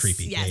wedding, it was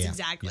creepy. Yes, Yeah.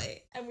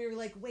 exactly. And we were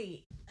like,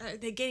 wait, are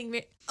they getting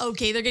married?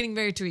 Okay, they're getting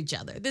married to each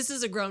other. This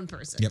is a grown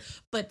person. Yep.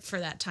 But for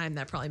that time,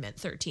 that probably meant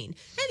 13.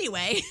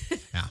 Anyway,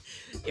 Yeah.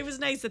 it was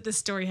nice that this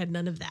story had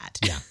none of that.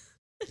 Yeah.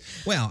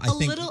 Well, I a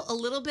think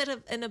little bit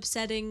of an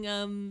upsetting,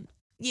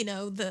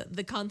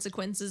 the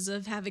consequences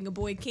of having a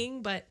boy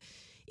king, but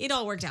it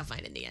all worked out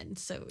fine in the end,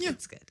 so Yeah.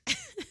 it's good.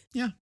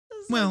 Yeah.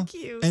 That's Well, so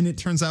cute. and it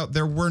turns out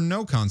there were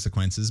no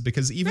consequences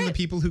because even the Right.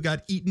 people who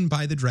got eaten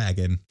by the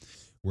dragon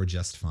were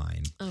just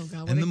fine. Oh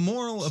god, And the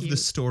moral of the cute-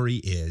 story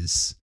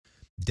is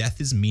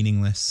death is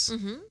meaningless,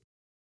 Mm-hmm.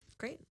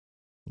 Great.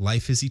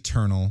 life is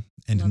eternal,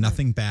 and Love it.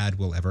 nothing bad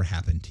will ever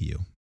happen to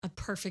you. A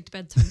perfect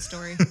bedtime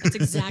story. That's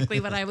exactly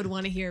what I would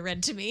want to hear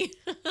read to me.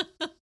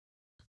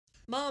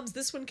 Moms,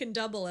 this one can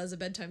double as a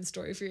bedtime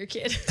story for your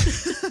kid.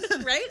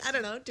 Right? I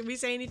don't know. Did we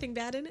say anything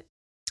bad in it?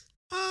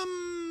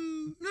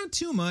 Not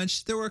too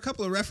much. There were a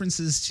couple of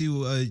references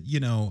to,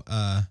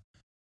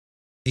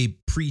 a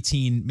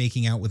preteen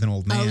making out with an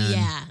old man. Oh,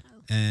 yeah.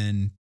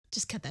 And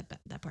Just cut that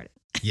part out.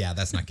 yeah,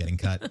 that's not getting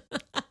cut.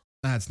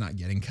 That's not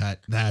getting cut.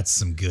 That's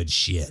some good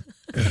shit.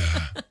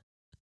 Ugh.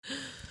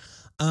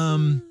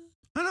 I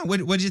don't know.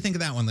 What did you think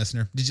of that one,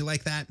 listener? Did you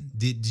like that?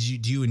 Do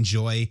you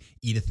enjoy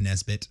Edith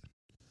Nesbit?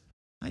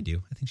 I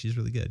do. I think she's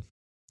really good.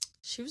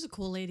 She was a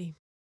cool lady.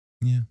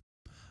 Yeah.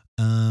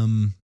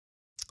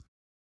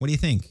 What do you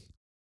think?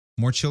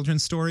 More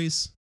children's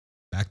stories?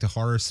 Back to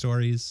horror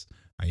stories?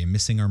 Are you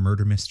missing our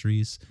murder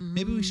mysteries?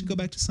 Maybe we should go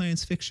back to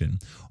science fiction.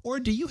 Or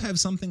do you have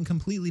something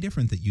completely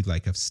different that you'd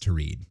like us to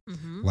read?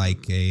 Mm-hmm.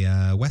 Like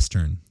a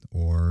Western,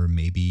 or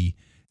maybe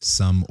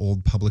some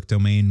old public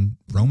domain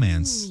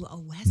romance Ooh, a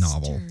Western.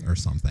 novel or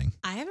something.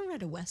 I haven't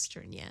read a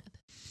Western yet.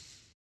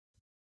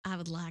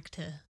 I'd like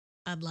to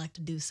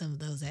do some of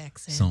those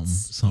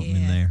accents. Something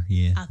in there.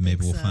 Yeah. I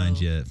Maybe think we'll find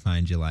so. you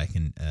like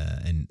an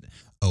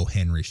O.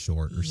 Henry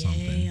Short or Yeah,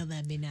 something.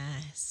 that'd be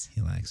nice. He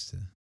likes to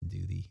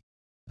do the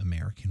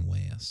American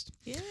West.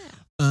 Yeah.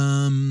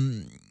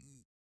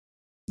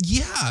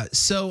 Yeah.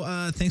 So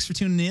thanks for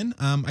tuning in.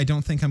 I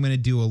don't think I'm going to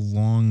do a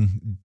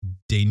long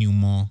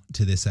denouement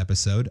to this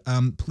episode.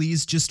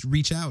 Please just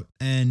reach out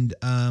and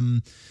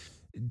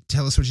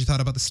tell us what you thought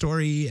about the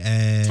story,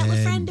 and Tell a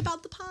friend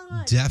about the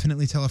pod.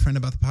 definitely tell a friend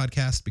about the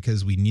podcast,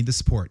 because we need the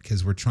support,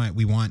 because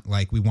we want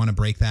to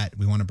break that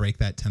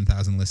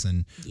 10,000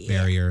 listen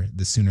barrier.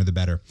 The sooner the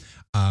better.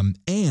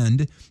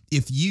 And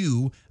if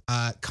you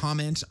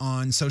comment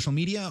on social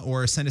media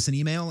or send us an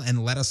email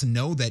and let us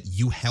know that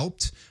you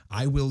helped,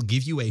 I will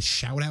give you a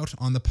shout out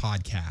on the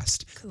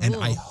podcast. Cool. And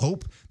I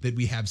hope that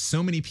we have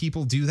so many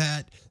people do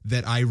that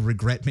I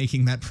regret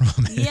making that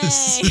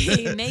promise.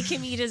 Yay! Make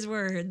him eat his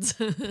words.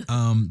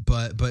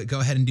 But go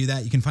ahead and do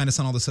that. You can find us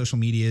on all the social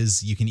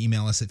medias. You can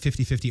email us at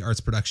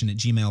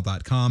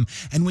 5050artsproduction@gmail.com.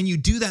 And when you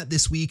do that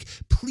this week,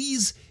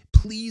 please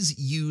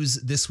use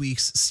this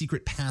week's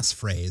secret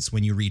passphrase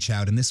when you reach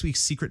out. And this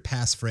week's secret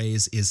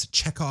passphrase is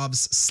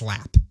Chekhov's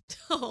slap.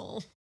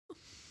 Oh.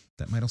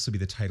 That might also be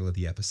the title of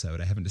the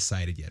episode. I haven't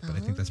decided yet, but I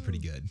think that's pretty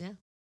good. Yeah.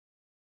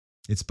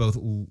 It's both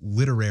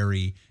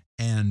literary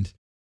and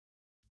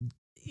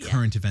Yeah.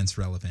 current events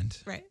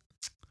relevant. Right.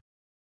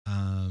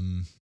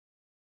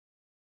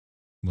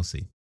 We'll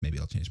see. Maybe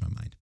I'll change my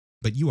mind.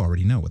 But you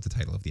already know what the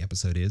title of the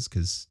episode is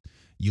because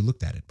you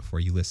looked at it before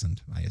you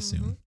listened, I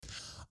assume.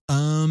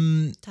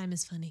 Time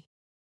is funny.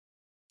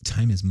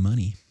 Time is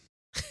money,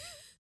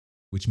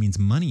 which means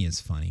money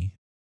is funny.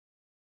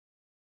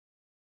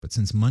 But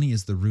since money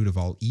is the root of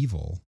all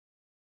evil,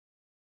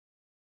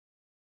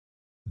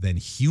 then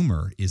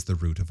humor is the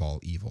root of all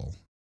evil.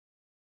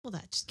 Well,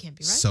 that just can't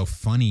be right. So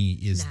funny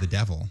is the Nah.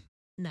 devil.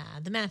 Nah,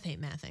 the math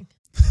ain't mathing.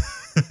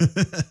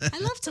 I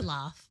love to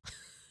laugh.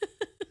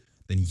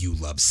 Then you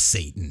love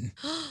Satan.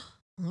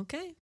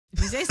 Okay.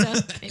 If you say so.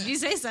 If you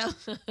say so.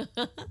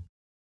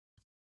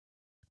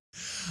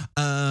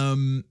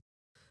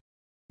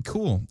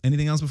 Cool.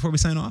 Anything else before we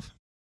sign off?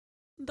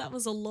 That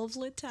was a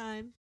lovely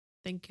time.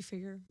 Thank you for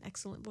your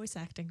excellent voice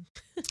acting.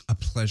 A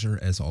pleasure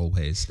as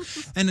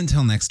always. And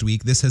until next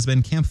week, this has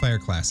been Campfire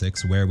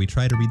Classics, where we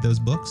try to read those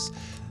books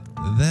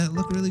that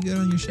look really good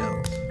on your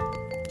shelf. Yeah.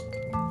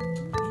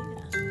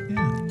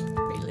 Yeah.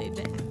 Pretty laid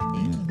back.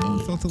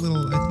 I felt a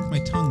little, I think my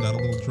tongue got a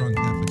little drunk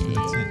halfway